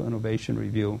Stanford Social Innovation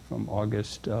Review from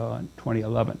August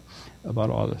 2011 about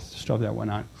all the stuff that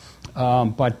went on.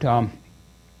 But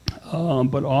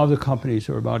all the companies,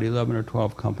 there were about 11 or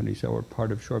 12 companies that were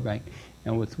part of Shore Bank,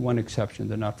 and with one exception,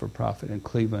 the not-for-profit in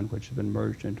Cleveland, which has been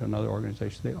merged into another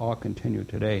organization, they all continue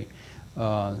today.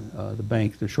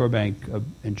 The Shore Bank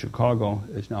in Chicago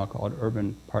is now called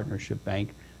Urban Partnership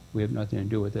Bank. We have nothing to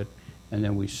do with it. And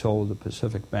then we sold the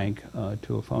Pacific Bank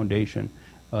to a foundation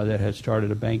that had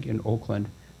started a bank in Oakland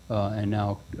and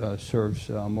now serves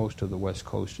most of the West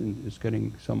Coast and is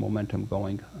getting some momentum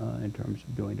going in terms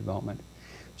of doing development.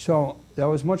 So that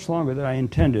was much longer than I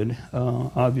intended,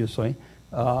 obviously.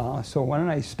 So why don't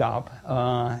I stop,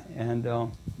 and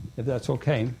if that's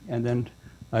okay, and then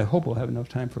I hope we'll have enough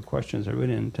time for questions. I really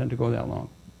didn't intend to go that long.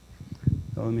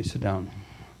 So let me sit down.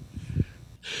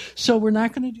 So we're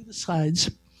not going to do the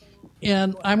slides,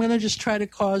 and I'm going to just try to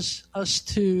cause us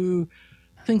to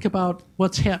think about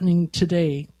what's happening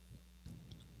today.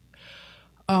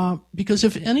 Because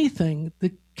if anything,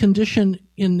 the condition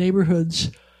in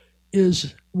neighborhoods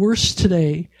is worse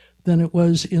today than it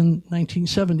was in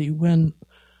 1970, when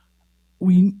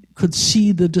we could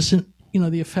see the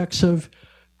effects of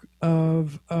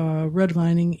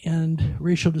redlining and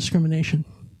racial discrimination.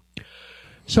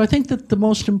 So I think that the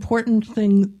most important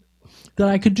thing that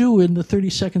I could do in the 30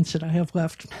 seconds that I have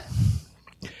left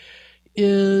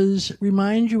is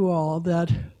remind you all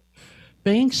that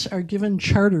banks are given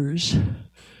charters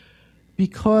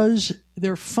because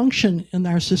their function in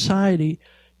our society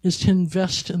is to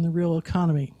invest in the real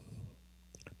economy.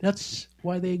 That's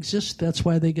why they exist. That's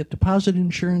why they get deposit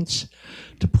insurance,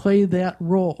 to play that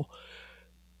role.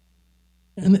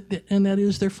 And that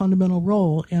is their fundamental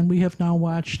role. And we have now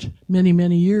watched many,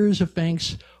 many years of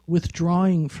banks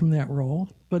withdrawing from that role.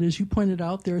 But as you pointed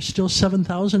out, there are still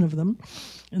 7,000 of them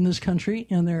in this country,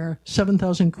 and there are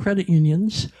 7,000 credit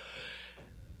unions.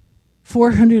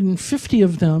 450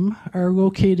 of them are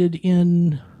located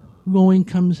in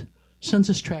low-income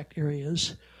census tract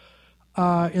areas,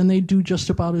 and they do just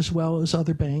about as well as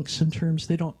other banks in terms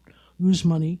they don't lose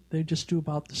money. They just do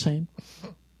about the same.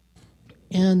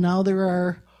 And now there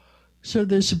are So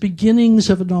there's the beginnings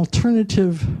of an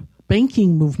alternative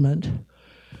banking movement,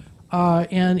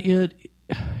 and it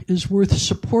is worth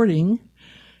supporting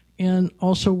and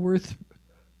also worth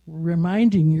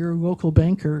reminding your local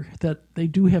banker that they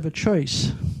do have a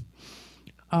choice,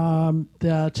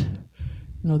 that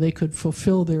they could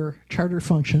fulfill their charter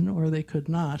function or they could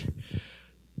not.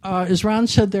 As Ron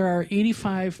said, there are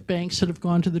 85 banks that have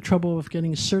gone to the trouble of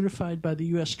getting certified by the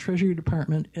U.S. Treasury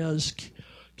Department as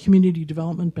community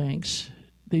development banks.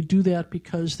 They do that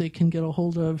because they can get a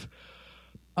hold of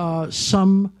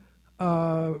some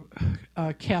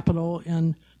capital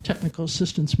and technical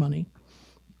assistance money.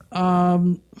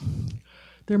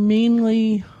 They're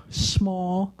mainly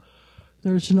small.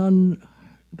 There's none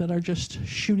that are just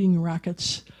shooting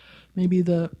rockets. Maybe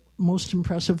the most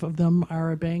impressive of them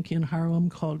are a bank in Harlem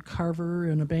called Carver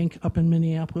and a bank up in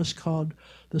Minneapolis called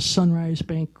the Sunrise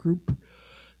Bank Group.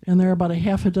 And there are about a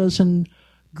half a dozen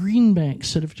green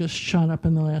banks that have just shot up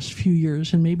in the last few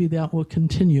years, and maybe that will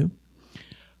continue.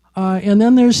 And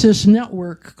then there's this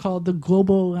network called the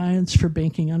Global Alliance for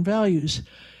Banking on Values.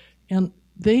 And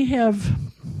they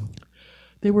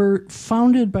were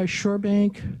founded by Shore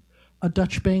Bank, a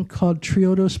Dutch bank called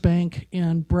Triodos Bank,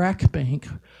 and BRAC Bank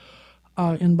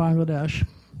in Bangladesh.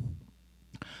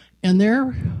 And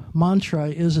their mantra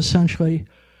is essentially,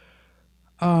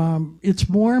 it's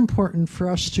more important for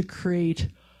us to create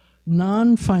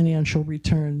non-financial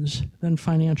returns than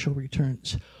financial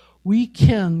returns. We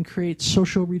can create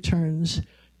social returns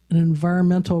and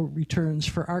environmental returns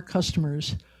for our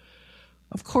customers.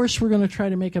 Of course, we're going to try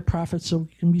to make a profit so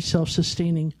we can be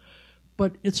self-sustaining,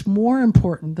 but it's more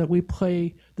important that we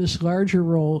play this larger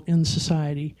role in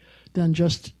society than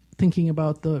just thinking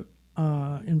about the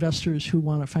investors who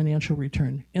want a financial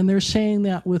return. And they're saying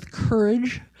that with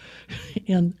courage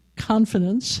and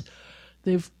confidence.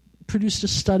 They've produced a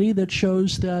study that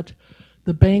shows that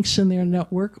the banks in their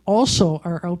network also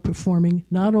are outperforming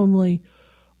not only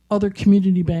other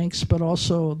community banks, but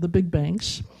also the big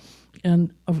banks.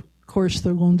 And of course,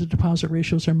 their loan-to-deposit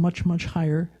ratios are much, much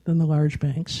higher than the large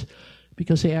banks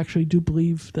because they actually do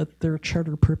believe that their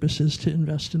charter purpose is to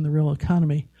invest in the real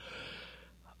economy.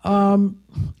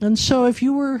 And so if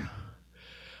you were,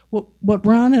 what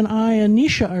Ron and I and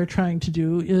Nisha are trying to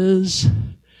do is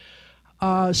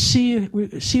see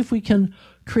if we can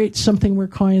create something we're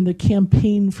calling the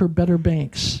Campaign for Better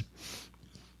Banks.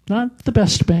 Not the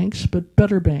best banks, but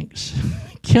better banks.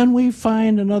 Can we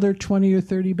find another 20 or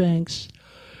 30 banks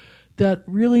that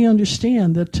really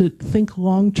understand that to think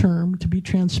long-term, to be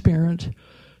transparent,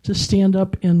 to stand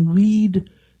up and lead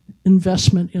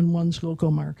investment in one's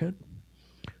local market,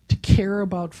 to care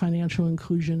about financial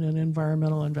inclusion and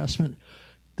environmental investment,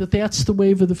 that's the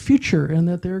wave of the future and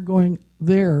that they're going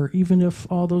there, even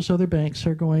if all those other banks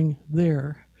are going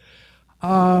there.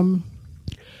 And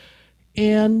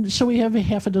so we have a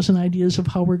half a dozen ideas of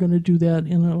how we're going to do that,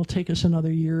 and it'll take us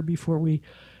another year before we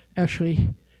actually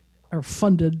are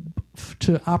funded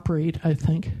to operate, I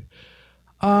think.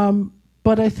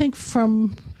 But I think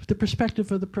from the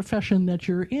perspective of the profession that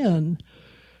you're in,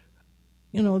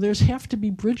 there's have to be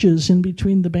bridges in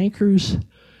between the bankers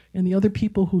and the other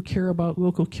people who care about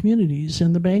local communities,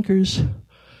 and the bankers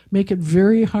make it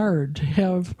very hard to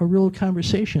have a real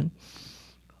conversation.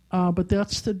 But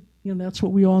that's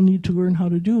what we all need to learn how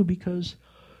to do, because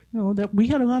that we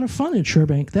had a lot of fun at Shore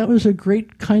Bank. That was a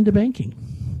great kind of banking.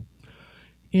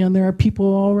 And there are people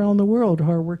all around the world who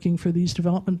are working for these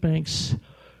development banks.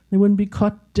 They wouldn't be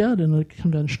caught dead in a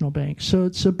conventional bank. So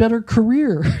it's a better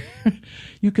career.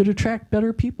 You could attract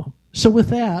better people. So with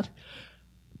that,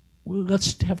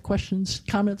 let's have questions,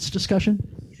 comments, discussion.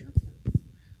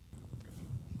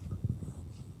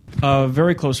 A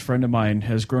very close friend of mine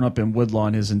has grown up in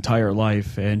Woodlawn his entire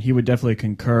life, and he would definitely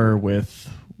concur with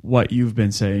what you've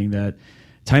been saying, that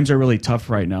times are really tough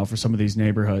right now for some of these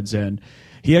neighborhoods. And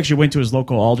he actually went to his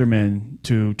local alderman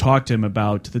to talk to him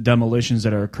about the demolitions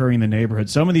that are occurring in the neighborhood.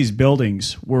 Some of these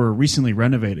buildings were recently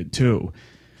renovated, too,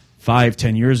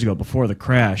 5-10 years ago before the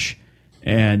crash,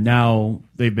 and now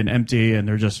they've been empty and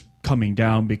they're just coming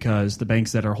down because the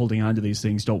banks that are holding on to these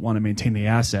things don't want to maintain the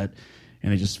asset,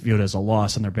 and they just view it as a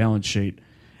loss on their balance sheet.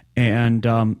 And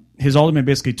his alderman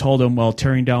basically told him, well,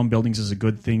 tearing down buildings is a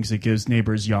good thing because it gives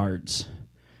neighbors yards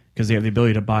because they have the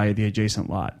ability to buy the adjacent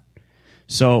lot.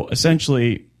 So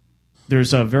essentially,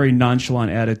 there's a very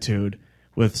nonchalant attitude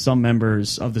with some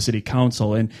members of the city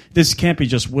council, and this can't be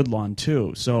just Woodlawn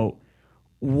too. So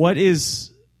what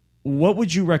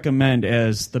would you recommend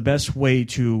as the best way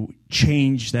to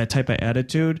change that type of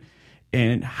attitude?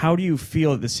 And how do you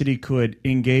feel that the city could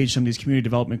engage some of these community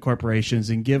development corporations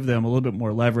and give them a little bit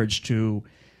more leverage to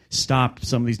stop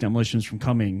some of these demolitions from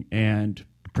coming and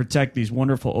protect these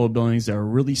wonderful old buildings that are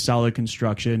really solid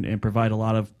construction and provide a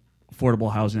lot of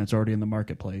affordable housing that's already in the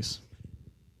marketplace?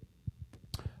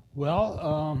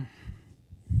 Well,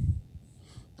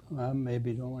 I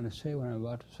maybe don't want to say what I'm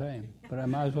about to say, but I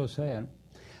might as well say it.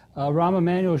 Rahm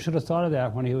Emanuel should have thought of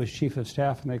that when he was chief of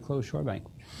staff and they closed Shorebank.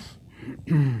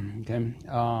 Okay,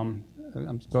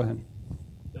 go ahead.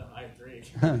 No, I agree.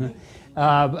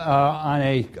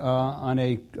 On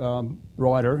a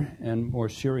broader and more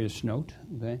serious note,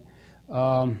 okay,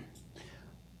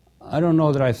 I don't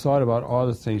know that I thought about all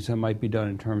the things that might be done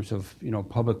in terms of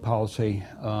public policy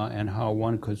and how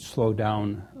one could slow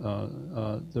down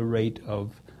the rate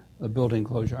of a building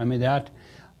closure. I mean that.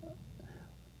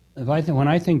 When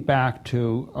I think back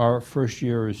to our first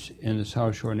years in the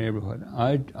South Shore neighborhood,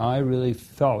 I really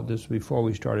felt, this before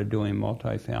we started doing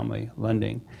multifamily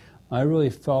lending, I really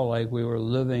felt like we were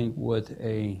living with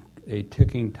a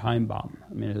ticking time bomb.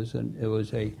 I mean, it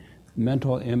was a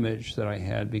mental image that I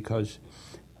had because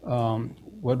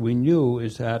what we knew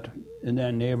is that in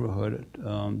that neighborhood,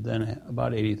 then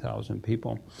about 80,000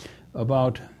 people,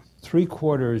 about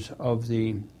 3/4 of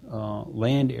the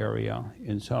land area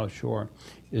in South Shore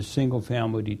is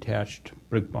single-family detached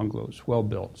brick bungalows,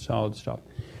 well-built, solid stuff.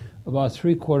 About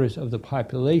 3/4 of the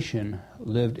population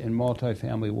lived in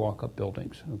multifamily walk-up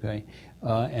buildings, okay?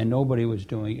 And nobody was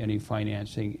doing any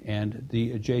financing, and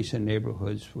the adjacent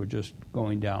neighborhoods were just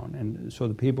going down. And so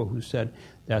the people who said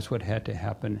that's what had to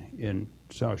happen in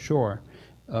South Shore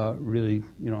really,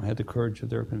 had the courage of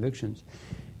their convictions.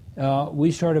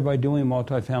 We started by doing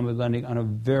multifamily lending on a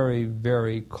very,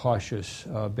 very cautious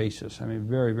basis. I mean,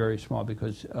 very, very small,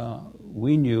 because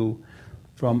we knew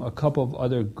from a couple of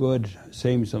other good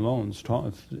savings and loans,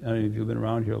 if any of you have been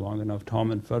around here long enough,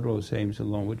 Tallman Federal Savings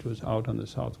and Loan, which was out on the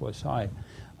southwest side.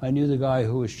 I knew the guy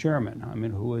who was chairman,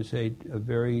 who was a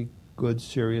very good,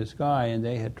 serious guy, and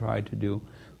they had tried to do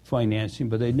financing,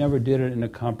 but they never did it in a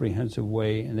comprehensive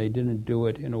way, and they didn't do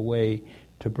it in a way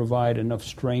to provide enough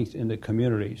strength in the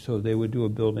community. So they would do a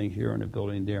building here and a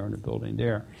building there and a building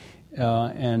there.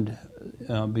 And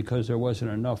because there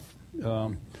wasn't enough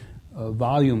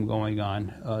volume going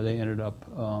on, they ended up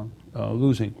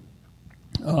losing.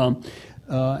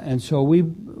 And so we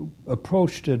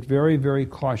approached it very, very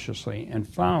cautiously and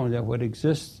found that what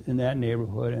exists in that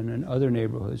neighborhood and in other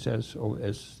neighborhoods as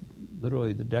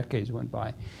literally the decades went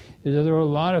by, is that there were a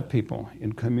lot of people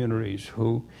in communities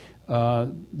who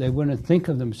they wouldn't think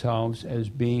of themselves as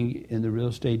being in the real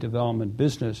estate development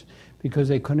business because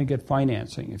they couldn't get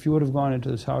financing. If you would have gone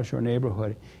into the South Shore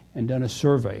neighborhood and done a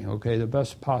survey, okay, the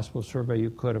best possible survey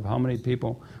you could of how many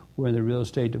people were in the real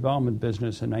estate development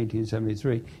business in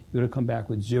 1973, you would have come back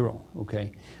with 0,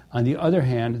 okay? On the other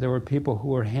hand, there were people who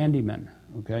were handymen,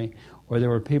 okay? Or there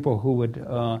were people who would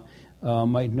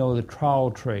might know the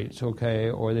trowel trades,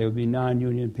 okay? Or there would be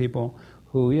non-union people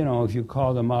who, if you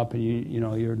call them up and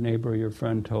your neighbor or your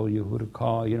friend told you who to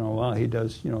call, well, he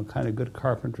does, kind of good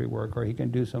carpentry work, or he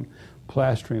can do some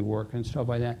plastering work and stuff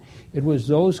like that. It was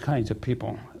those kinds of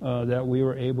people that we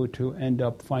were able to end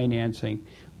up financing.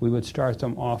 We would start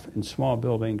them off in small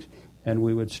buildings, and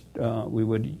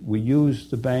we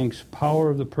used the bank's power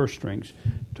of the purse strings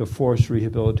to force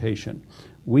rehabilitation.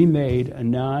 We made a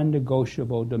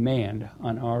non-negotiable demand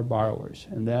on our borrowers,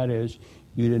 and that is,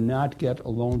 you did not get a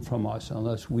loan from us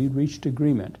unless we reached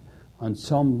agreement on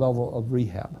some level of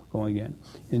rehab going in.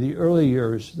 In the early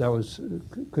years,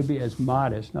 that could be as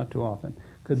modest, not too often,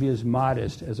 could be as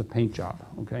modest as a paint job,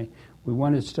 okay? We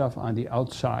wanted stuff on the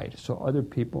outside so other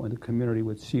people in the community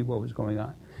would see what was going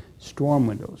on. Storm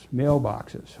windows,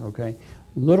 mailboxes, okay?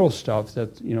 Little stuff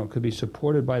that, could be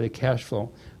supported by the cash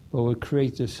flow, but would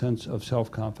create this sense of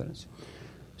self-confidence.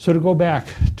 So to go back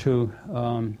to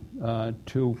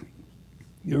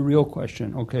your real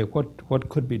question, okay, what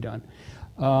could be done?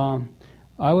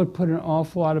 I would put an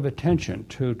awful lot of attention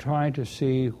to trying to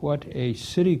see what a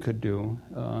city could do.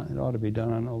 It ought to be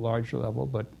done on a larger level,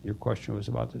 but your question was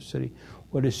about the city.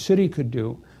 What a city could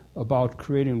do about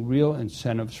creating real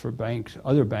incentives for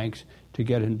other banks, to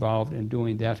get involved in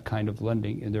doing that kind of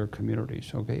lending in their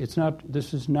communities. Okay,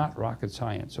 this is not rocket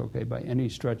science. Okay, by any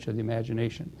stretch of the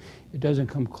imagination, it doesn't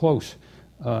come close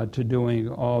to doing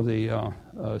all the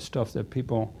stuff that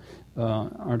people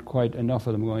aren't quite enough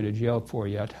of them going to jail for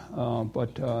yet,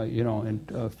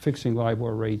 and fixing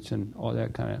LIBOR rates and all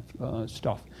that kind of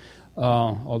stuff.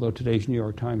 Although today's New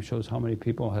York Times shows how many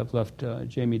people have left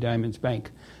Jamie Dimon's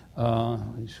bank.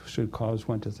 Should cause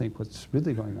one to think what's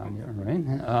really going on here,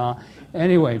 right?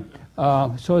 Anyway,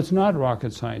 so it's not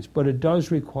rocket science, but it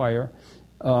does require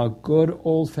good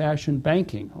old-fashioned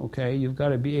banking, okay? You've got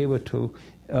to be able to,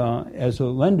 as a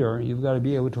lender, you've got to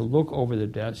be able to look over the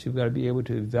debts. You've got to be able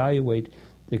to evaluate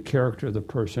the character of the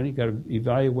person. You've got to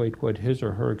evaluate what his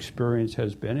or her experience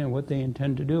has been and what they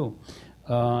intend to do.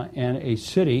 And a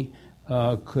city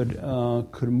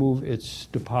could move its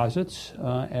deposits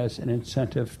as an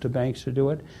incentive to banks to do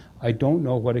it. I don't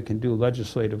know what it can do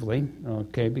legislatively,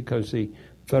 okay, because the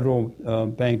federal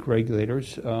bank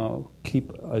regulators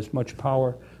keep as much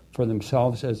power for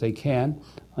themselves as they can.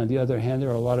 On the other hand, there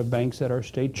are a lot of banks that are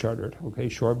state chartered. Okay,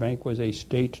 Shore Bank was a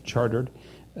state chartered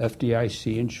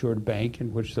FDIC insured bank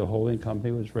in which the holding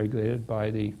company was regulated by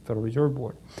the Federal Reserve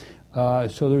Board.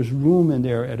 So there's room in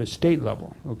there at a state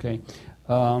level. Okay,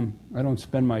 I don't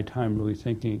spend my time really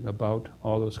thinking about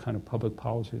all those kind of public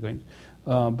policy things,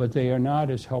 but they are not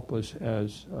as helpless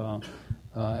as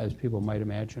people might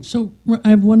imagine. So I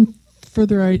have one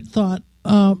further thought.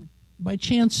 By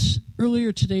chance,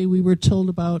 earlier today we were told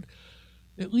about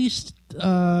at least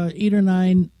 8 or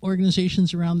 9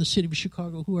 organizations around the city of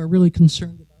Chicago who are really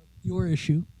concerned about your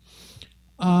issue.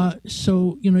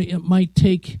 So, it might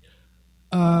take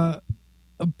a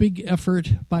big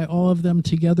effort by all of them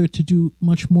together to do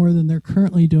much more than they're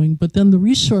currently doing. But then the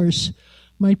resource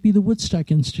might be the Woodstock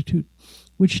Institute,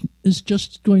 which is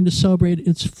just going to celebrate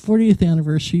its 40th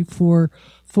anniversary for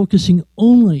focusing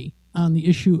only on the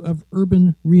issue of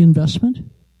urban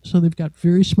reinvestment. So they've got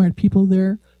very smart people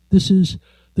there. This is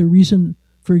the reason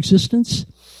for existence.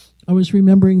 I was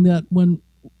remembering that when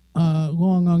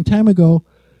long time ago,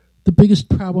 the biggest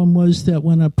problem was that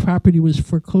when a property was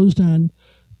foreclosed on,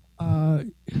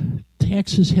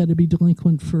 taxes had to be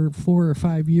delinquent for 4 or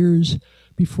 5 years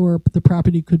before the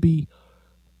property could be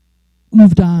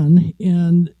moved on.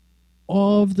 And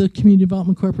all of the community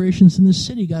development corporations in the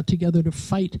city got together to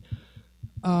fight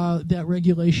that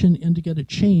regulation and to get it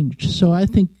changed. So I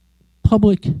think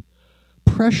public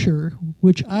pressure,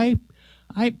 which I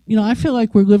feel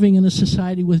like we're living in a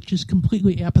society which is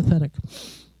completely apathetic.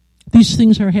 These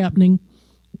things are happening,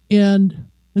 and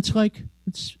it's like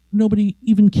nobody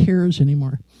even cares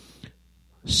anymore.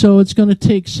 So it's going to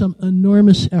take some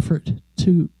enormous effort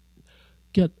to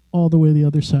get all the way to the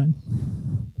other side.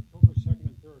 October 2nd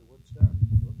and 3rd,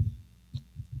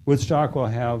 Woodstock will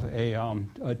have a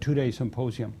 2-day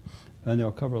symposium, and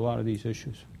they'll cover a lot of these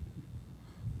issues.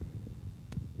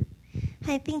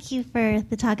 Hi, thank you for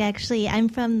the talk. Actually, I'm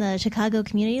from the Chicago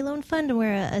Community Loan Fund, and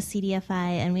we're a CDFI,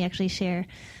 and we actually share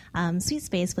suite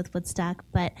space with Woodstock.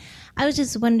 But I was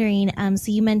just wondering,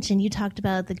 so you talked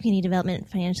about the community development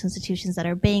financial institutions that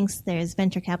are banks, there's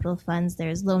venture capital funds,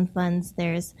 there's loan funds,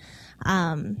 there's,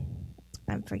 I'm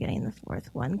forgetting the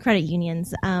fourth one, credit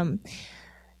unions.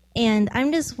 And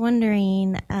I'm just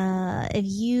wondering if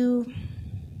you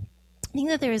think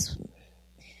that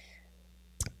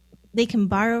they can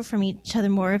borrow from each other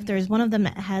more if there's one of them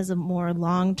that has a more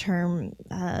long-term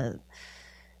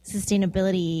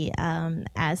sustainability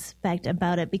aspect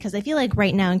about it, because I feel like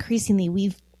right now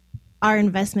increasingly our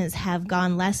investments have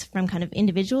gone less from kind of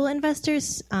individual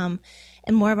investors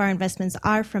and more of our investments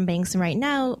are from banks. And right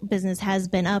now business has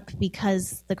been up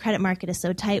because the credit market is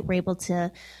so tight. We're able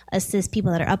to assist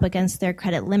people that are up against their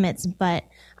credit limits, but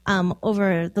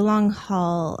over the long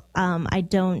haul, I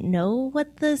don't know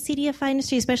what the CDFI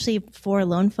industry, especially for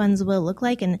loan funds, will look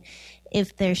like, and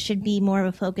if there should be more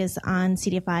of a focus on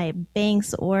CDFI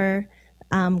banks or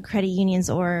credit unions,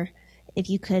 or if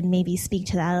you could maybe speak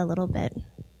to that a little bit.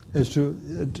 Is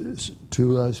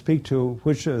to speak to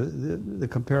which the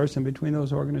comparison between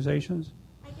those organizations?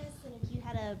 I guess that if you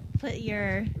had to put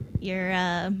your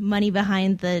money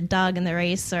behind the dog in the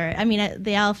race, or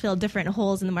they all fill different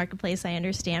holes in the marketplace, I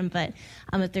understand, but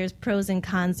if there's pros and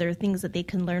cons or things that they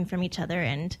can learn from each other,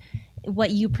 and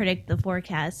what you predict the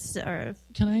forecasts are.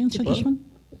 Can I answer this one?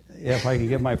 Yeah, if I could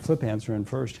get my flip answer in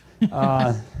first.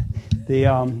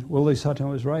 Willie Sutton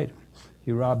was right.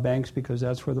 You rob banks because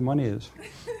that's where the money is.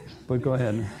 But go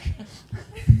ahead.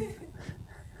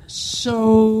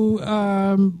 So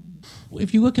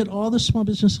if you look at all the small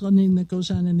business lending that goes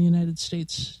on in the United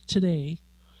States today,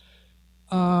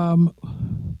 the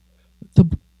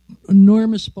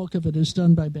enormous bulk of it is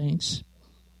done by banks.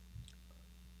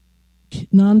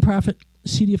 Nonprofit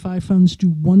CDFI funds do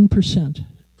 1%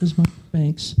 as much as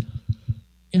banks,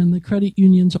 and the credit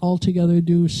unions altogether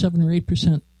do 7 or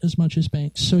 8% as much as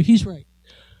banks. So he's right.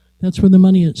 That's where the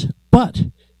money is. But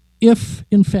if,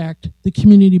 in fact, the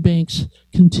community banks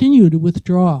continue to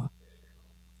withdraw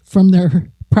from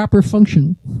their proper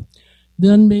function,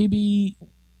 then maybe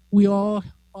we all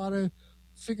ought to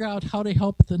figure out how to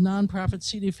help the nonprofit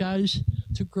CDFIs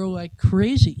to grow like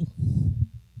crazy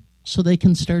so they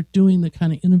can start doing the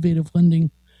kind of innovative lending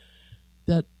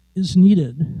that is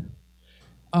needed.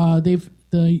 The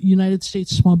United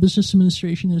States Small Business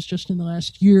Administration has just in the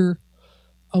last year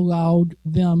allowed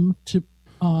them to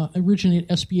originate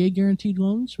SBA guaranteed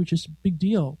loans, which is a big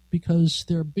deal because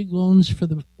they're big loans for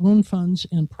the loan funds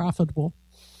and profitable.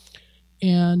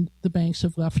 And the banks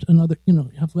have left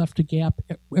a gap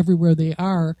everywhere they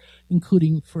are,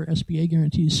 including for SBA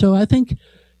guarantees. So I think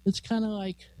it's kind of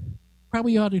like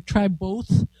probably ought to try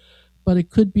both, but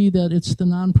it could be that it's the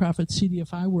nonprofit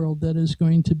CDFI world that is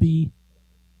going to be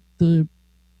the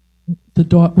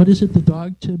dog. What is it? The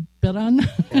dog to bet on?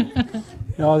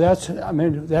 No,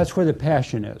 that's where the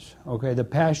passion is. Okay, the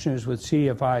passion is with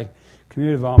CDFI,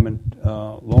 community development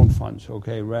loan funds.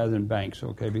 Okay, rather than banks.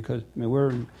 Okay, because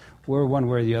we're one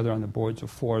way or the other on the boards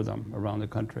of 4 of them around the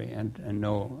country, and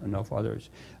know enough others.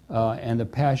 And the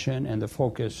passion and the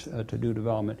focus to do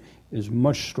development is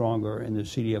much stronger in the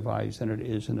CDFIs than it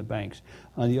is in the banks.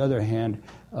 On the other hand,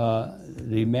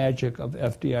 the magic of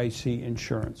FDIC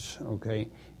insurance, okay,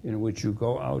 in which you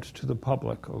go out to the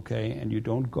public, okay, and you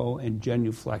don't go and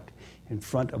genuflect in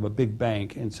front of a big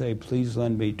bank and say, please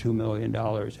lend me $2 million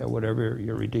at whatever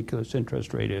your ridiculous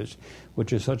interest rate is,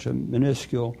 which is such a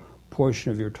minuscule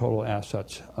portion of your total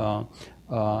assets.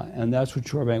 And that's what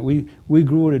Shore Bank, we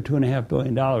grew it at $2.5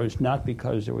 billion, not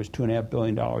because there was $2.5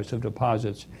 billion of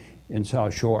deposits in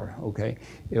South Shore, okay?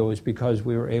 It was because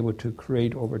we were able to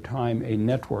create over time a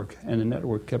network, and the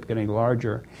network kept getting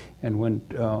larger. And when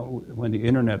the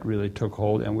internet really took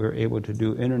hold and we were able to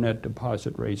do internet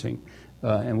deposit raising,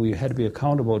 and we had to be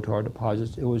accountable to our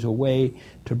deposits, it was a way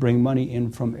to bring money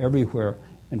in from everywhere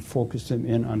and focus them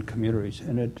in on communities.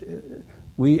 And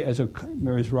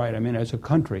Mary's right, as a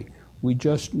country,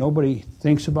 nobody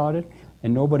thinks about it.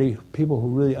 And people who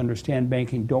really understand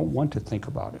banking don't want to think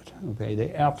about it, okay?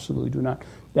 They absolutely do not.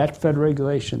 That Fed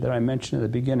regulation that I mentioned at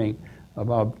the beginning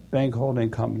about bank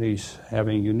holding companies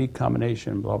having unique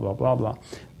combination, blah, blah, blah, blah,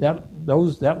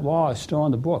 that law is still on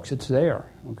the books. It's there,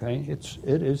 okay? It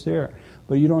is there.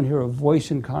 But you don't hear a voice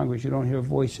in Congress. You don't hear a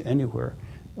voice anywhere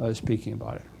speaking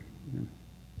about it.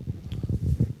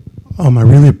 I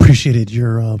really appreciated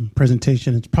your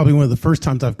presentation. It's probably one of the first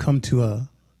times I've come to a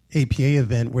APA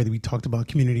event where we talked about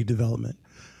community development.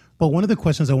 But one of the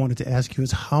questions I wanted to ask you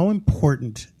is, how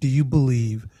important do you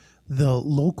believe the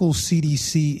local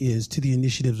CDC is to the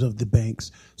initiatives of the banks?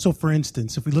 So, for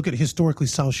instance, if we look at historically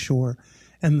South Shore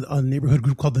and a neighborhood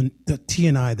group called the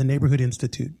TNI, the Neighborhood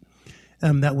Institute,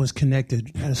 that was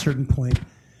connected at a certain point.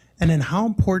 And then how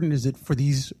important is it for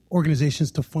these organizations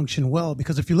to function well?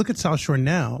 Because if you look at South Shore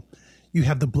now, you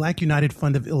have the Black United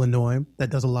Fund of Illinois that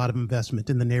does a lot of investment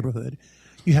in the neighborhood.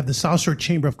 You have the South Shore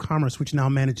Chamber of Commerce, which now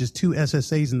manages 2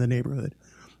 SSAs in the neighborhood.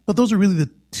 But those are really the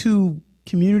 2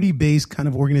 community-based kind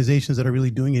of organizations that are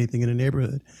really doing anything in a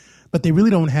neighborhood. But they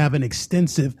really don't have an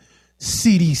extensive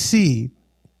CDC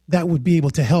that would be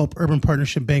able to help Urban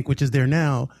Partnership Bank, which is there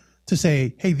now, to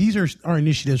say, hey, these are our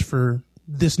initiatives for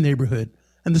this neighborhood,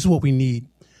 and this is what we need.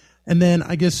 And then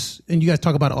I guess, and you guys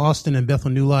talk about Austin and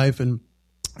Bethel New Life and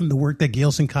the work that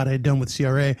Gail Sincata had done with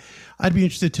CRA. I'd be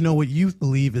interested to know what you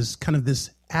believe is kind of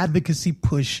this advocacy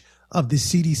push of the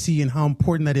CDC and how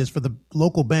important that is for the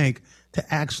local bank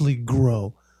to actually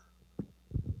grow.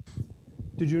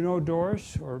 Did you know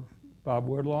Doris or Bob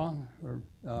Wardlaw or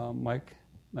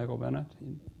Michael Bennett?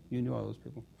 You knew all those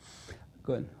people.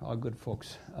 Good, all good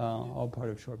folks, all part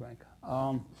of Shore Bank.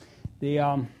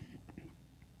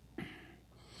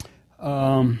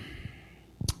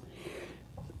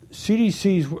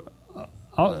 CDCs,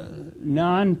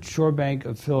 non-Shore Bank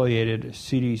affiliated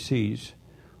CDCs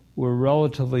were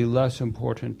relatively less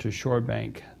important to Shore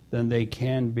Bank than they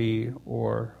can be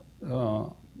or,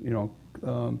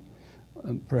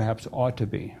 perhaps ought to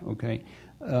be, okay?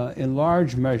 In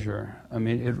large measure,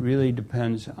 it really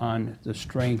depends on the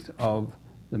strength of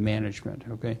the management,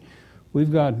 okay?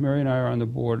 Mary and I are on the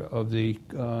board of the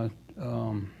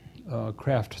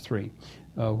Craft 3,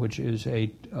 which is a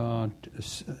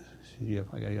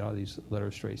CDFI, I got to get all these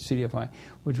letters straight, CDFI,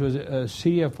 which was a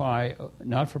CDFI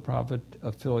not-for-profit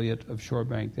affiliate of Shore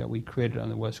Bank that we created on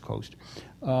the West Coast.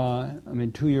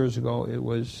 2 years ago,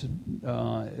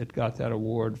 it got that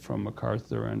award from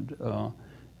MacArthur and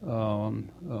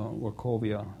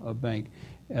Wachovia Bank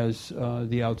as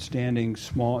the outstanding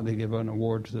small. They give an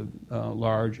award to the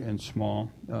large and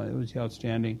small. It was the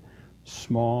outstanding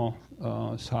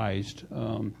small-sized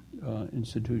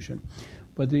institution.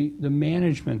 But the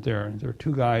management there are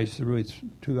 2 guys, really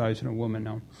 2 guys and a woman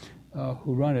now,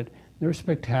 who run it. They're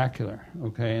spectacular,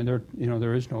 okay, and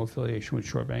there is no affiliation with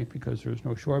Shore Bank because there's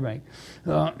no Shore Bank,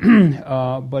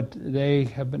 but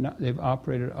they've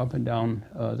operated up and down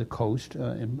the coast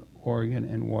in Oregon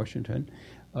and Washington.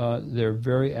 They're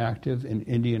very active in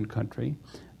Indian country.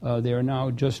 They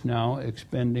are just now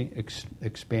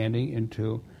expanding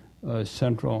into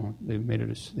Central. They've made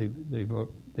it.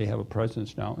 They have a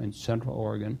presence now in Central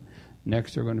Oregon.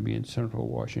 Next, they're going to be in Central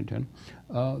Washington.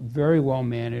 Very well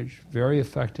managed, very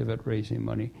effective at raising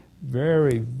money,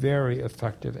 very, very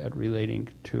effective at relating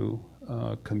to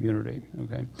community.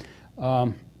 Okay,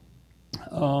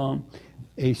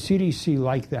 a CDC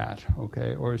like that,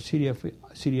 okay, or a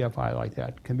CDFI like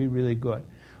that can be really good.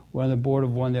 We're on the board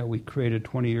of one that we created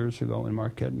 20 years ago in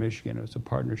Marquette, Michigan. It was a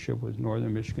partnership with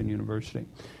Northern Michigan University.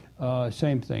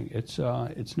 Same thing.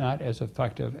 It's not as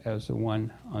effective as the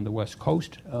one on the West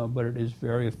Coast, but it is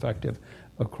very effective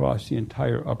across the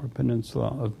entire Upper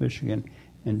Peninsula of Michigan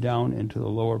and down into the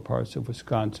lower parts of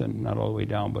Wisconsin. Not all the way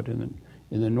down, but in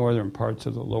the northern parts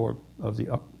of the lower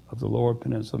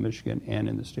peninsula of Michigan and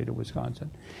in the state of Wisconsin.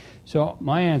 So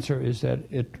my answer is that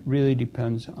it really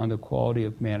depends on the quality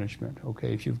of management.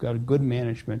 Okay, if you've got a good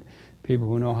management, people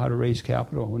who know how to raise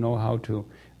capital, who know how to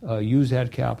use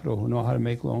that capital, who know how to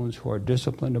make loans, who are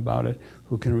disciplined about it,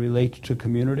 who can relate to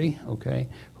community, okay,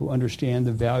 who understand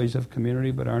the values of community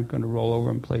but aren't going to roll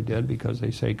over and play dead because they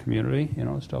say community,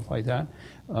 stuff like that.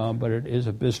 But it is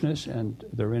a business and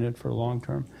they're in it for long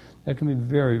term. That can be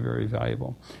very, very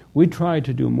valuable. We tried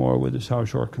to do more with the South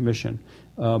Shore Commission,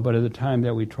 but at the time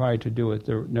that we tried to do it,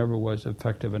 there never was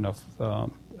effective enough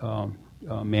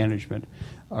management.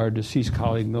 Our deceased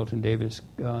colleague, Milton Davis,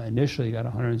 initially got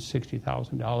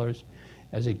 $160,000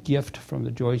 as a gift from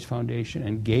the Joyce Foundation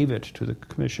and gave it to the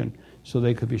commission so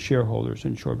they could be shareholders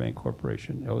in Shorebank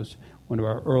Corporation. That was one of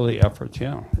our early efforts,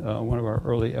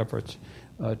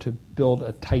 to build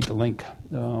a tight link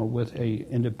with a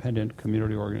independent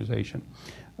community organization.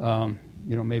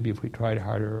 Maybe if we tried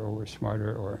harder or were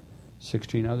smarter or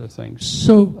 16 other things.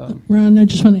 So, Ron, I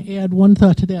just want to add one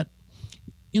thought to that.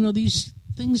 These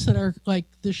things that are like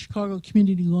the Chicago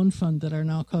Community Loan Fund that are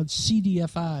now called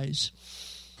CDFIs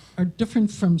are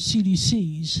different from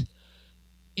CDCs.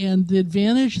 And the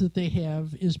advantage that they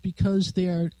have is because they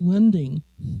are lending,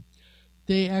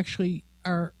 they actually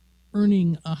are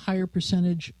earning a higher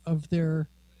percentage of their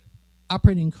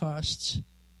operating costs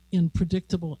in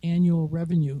predictable annual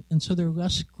revenue. And so they're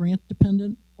less grant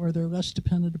dependent, or they're less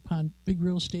dependent upon big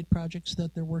real estate projects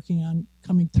that they're working on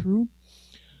coming through.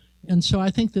 And so I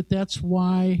think that that's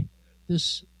why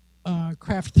this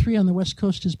Craft 3 on the West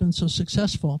Coast has been so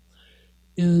successful,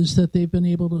 is that they've been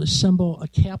able to assemble a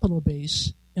capital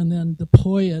base and then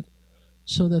deploy it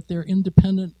so that they're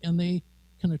independent and they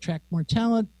can attract more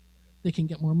talent, they can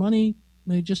get more money.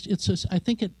 I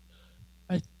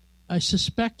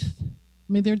suspect,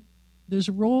 there's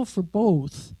a role for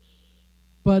both,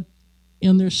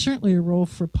 and there's certainly a role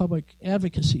for public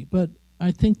advocacy, but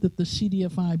I think that the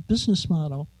CDFI business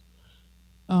model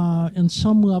in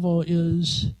some level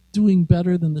is doing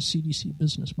better than the CDC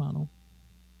business model.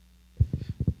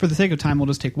 For the sake of time, we'll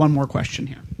just take one more question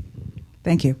here.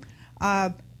 Thank you.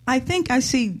 I think I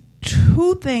see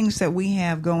two things that we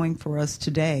have going for us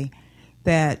today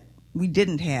that we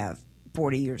didn't have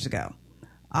 40 years ago.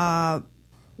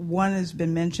 One has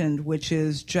been mentioned, which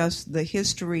is just the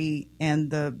history and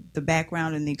the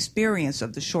background and the experience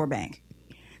of the Shorebank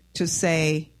to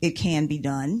say it can be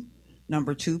done.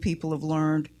 Number two, people have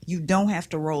learned you don't have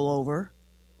to roll over.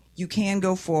 You can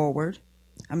go forward.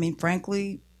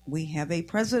 Frankly, we have a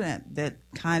president that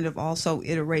kind of also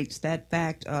iterates that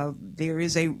fact of there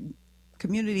is a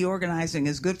community organizing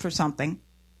is good for something.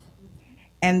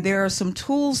 And there are some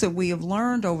tools that we have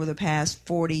learned over the past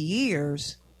 40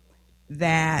 years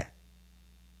that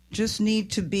just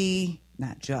need to be,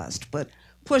 not just, but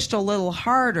pushed a little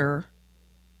harder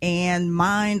and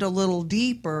mined a little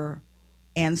deeper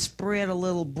and spread a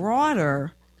little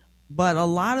broader. But a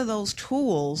lot of those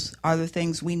tools are the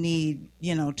things we need,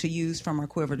 to use from our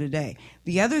quiver today.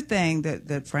 The other thing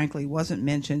that frankly wasn't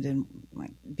mentioned and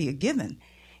might be a given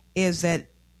is that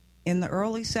in the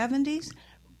early 70s,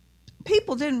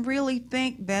 people didn't really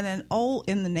think that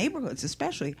in the neighborhoods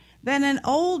especially, that an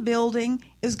old building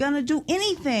is going to do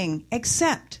anything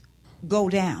except go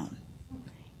down.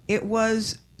 It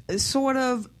was sort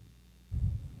of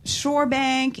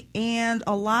Shorebank and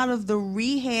a lot of the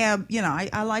rehab,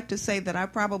 I like to say that I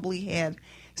probably had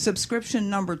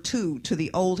subscription number 2 to the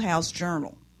Old House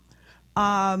Journal.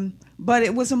 But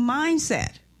it was a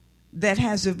mindset that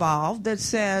has evolved that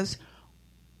says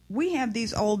we have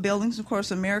these old buildings. Of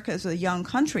course, America is a young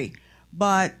country,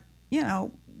 but,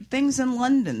 things in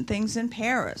London, things in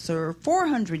Paris are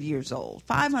 400 years old,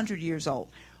 500 years old.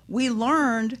 We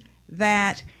learned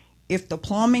that if the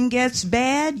plumbing gets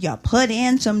bad, you put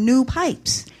in some new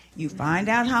pipes. You find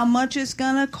out how much it's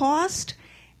going to cost,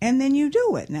 and then you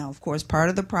do it. Now, of course, part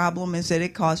of the problem is that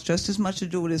it costs just as much to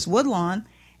do it as Woodlawn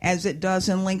as it does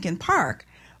in Lincoln Park.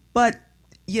 But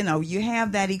you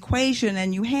have that equation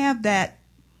and you have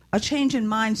a change in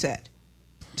mindset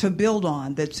to build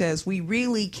on that says we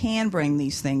really can bring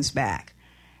these things back.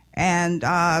 And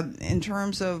in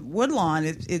terms of Woodlawn,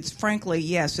 it's frankly,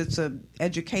 yes, it's an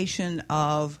education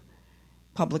of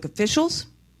public officials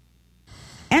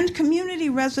and community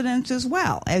residents as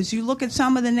well. As you look at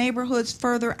some of the neighborhoods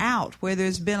further out where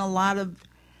there's been a lot of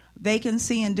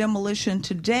vacancy and demolition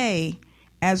today,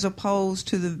 as opposed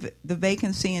to the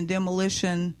vacancy and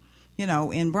demolition,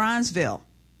 in Bronzeville.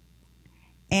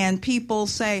 And people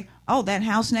say, oh, that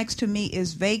house next to me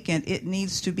is vacant. It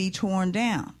needs to be torn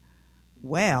down.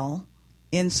 Well,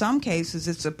 in some cases,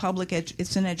 it's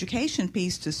it's an education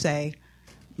piece to say,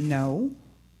 no,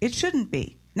 it shouldn't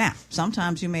be. Now,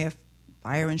 sometimes you may have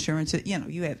fire insurance,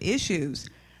 you have issues.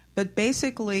 But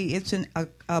basically, it's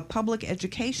a public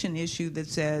education issue that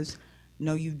says,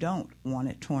 no, you don't want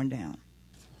it torn down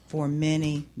for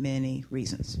many, many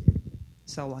reasons.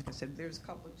 So, like I said, there's a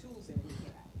couple of tools that we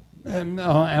have.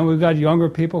 And we've got younger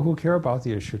people who care about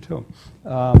the issue, too.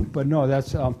 But no,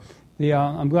 that's...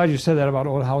 I'm glad you said that about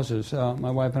old houses.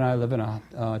 My wife and I live in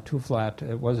a two-flat.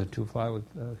 It was a two-flat.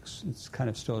 It's kind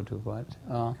of still a two-flat.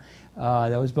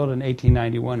 That was built in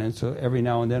 1891, and so every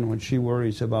now and then when she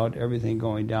worries about everything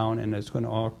going down and it's going to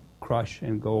all crush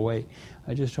and go away,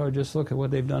 I just tell her, just look at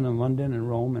what they've done in London and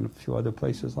Rome and a few other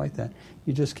places like that.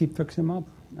 You just keep fixing them up.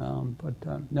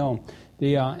 No.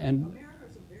 And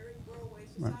America's a very throwaway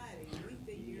society. Right.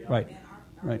 We figured right. And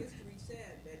our Right. history said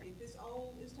that if it's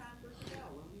old, it's time for it to go.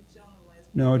 And we've shown in the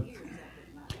last No, 50 years that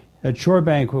was not. At Shore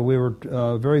Bank, we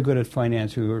were very good at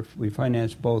finance. We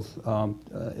financed both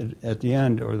at the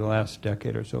end or the last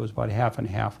decade or so. It was about half and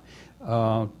half.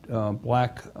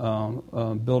 Black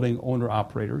building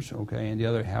owner-operators, okay, and the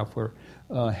other half were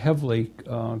heavily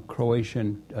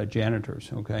Croatian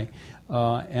janitors, okay.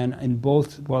 And in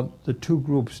both, well, the two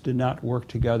groups did not work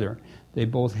together. They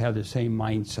both had the same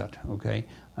mindset, okay.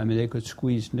 I mean, they could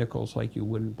squeeze nickels like you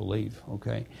wouldn't believe,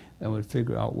 okay, and would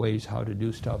figure out ways how to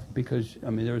do stuff because, I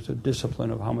mean, there's a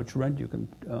discipline of how much rent you can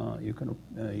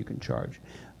charge,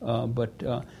 but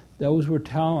those were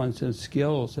talents and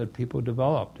skills that people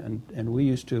developed, and we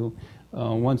used to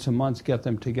once a month get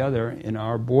them together in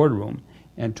our boardroom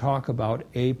and talk about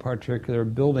a particular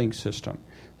building system.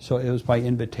 So it was by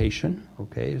invitation,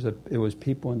 okay? It was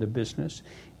people in the business,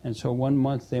 and so one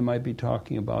month they might be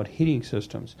talking about heating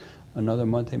systems. Another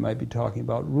month they might be talking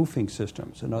about roofing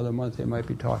systems. Another month they might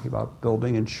be talking about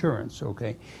building insurance,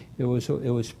 okay? It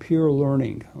was pure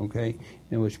learning, okay,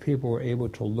 in which people were able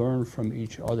to learn from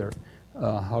each other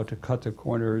how to cut the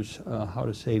corners, how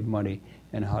to save money,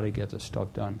 and how to get the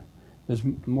stuff done. There's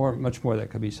much more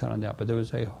that could be said on that, but there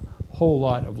was a whole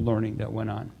lot of learning that went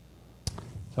on.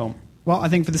 So, well, I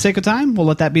think for the sake of time, we'll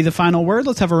let that be the final word.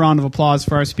 Let's have a round of applause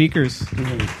for our speakers.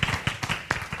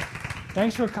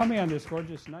 Thanks for coming on this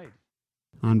gorgeous night.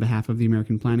 On behalf of the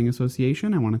American Planning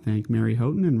Association, I want to thank Mary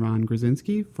Houghton and Ron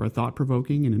Grzinski for a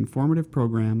thought-provoking and informative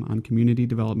program on community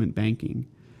development banking.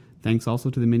 Thanks also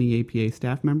to the many APA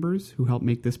staff members who help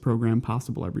make this program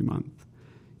possible every month.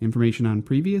 Information on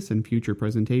previous and future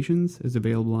presentations is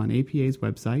available on APA's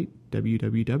website,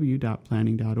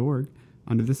 www.planning.org,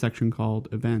 under the section called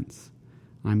Events.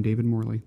 I'm David Morley.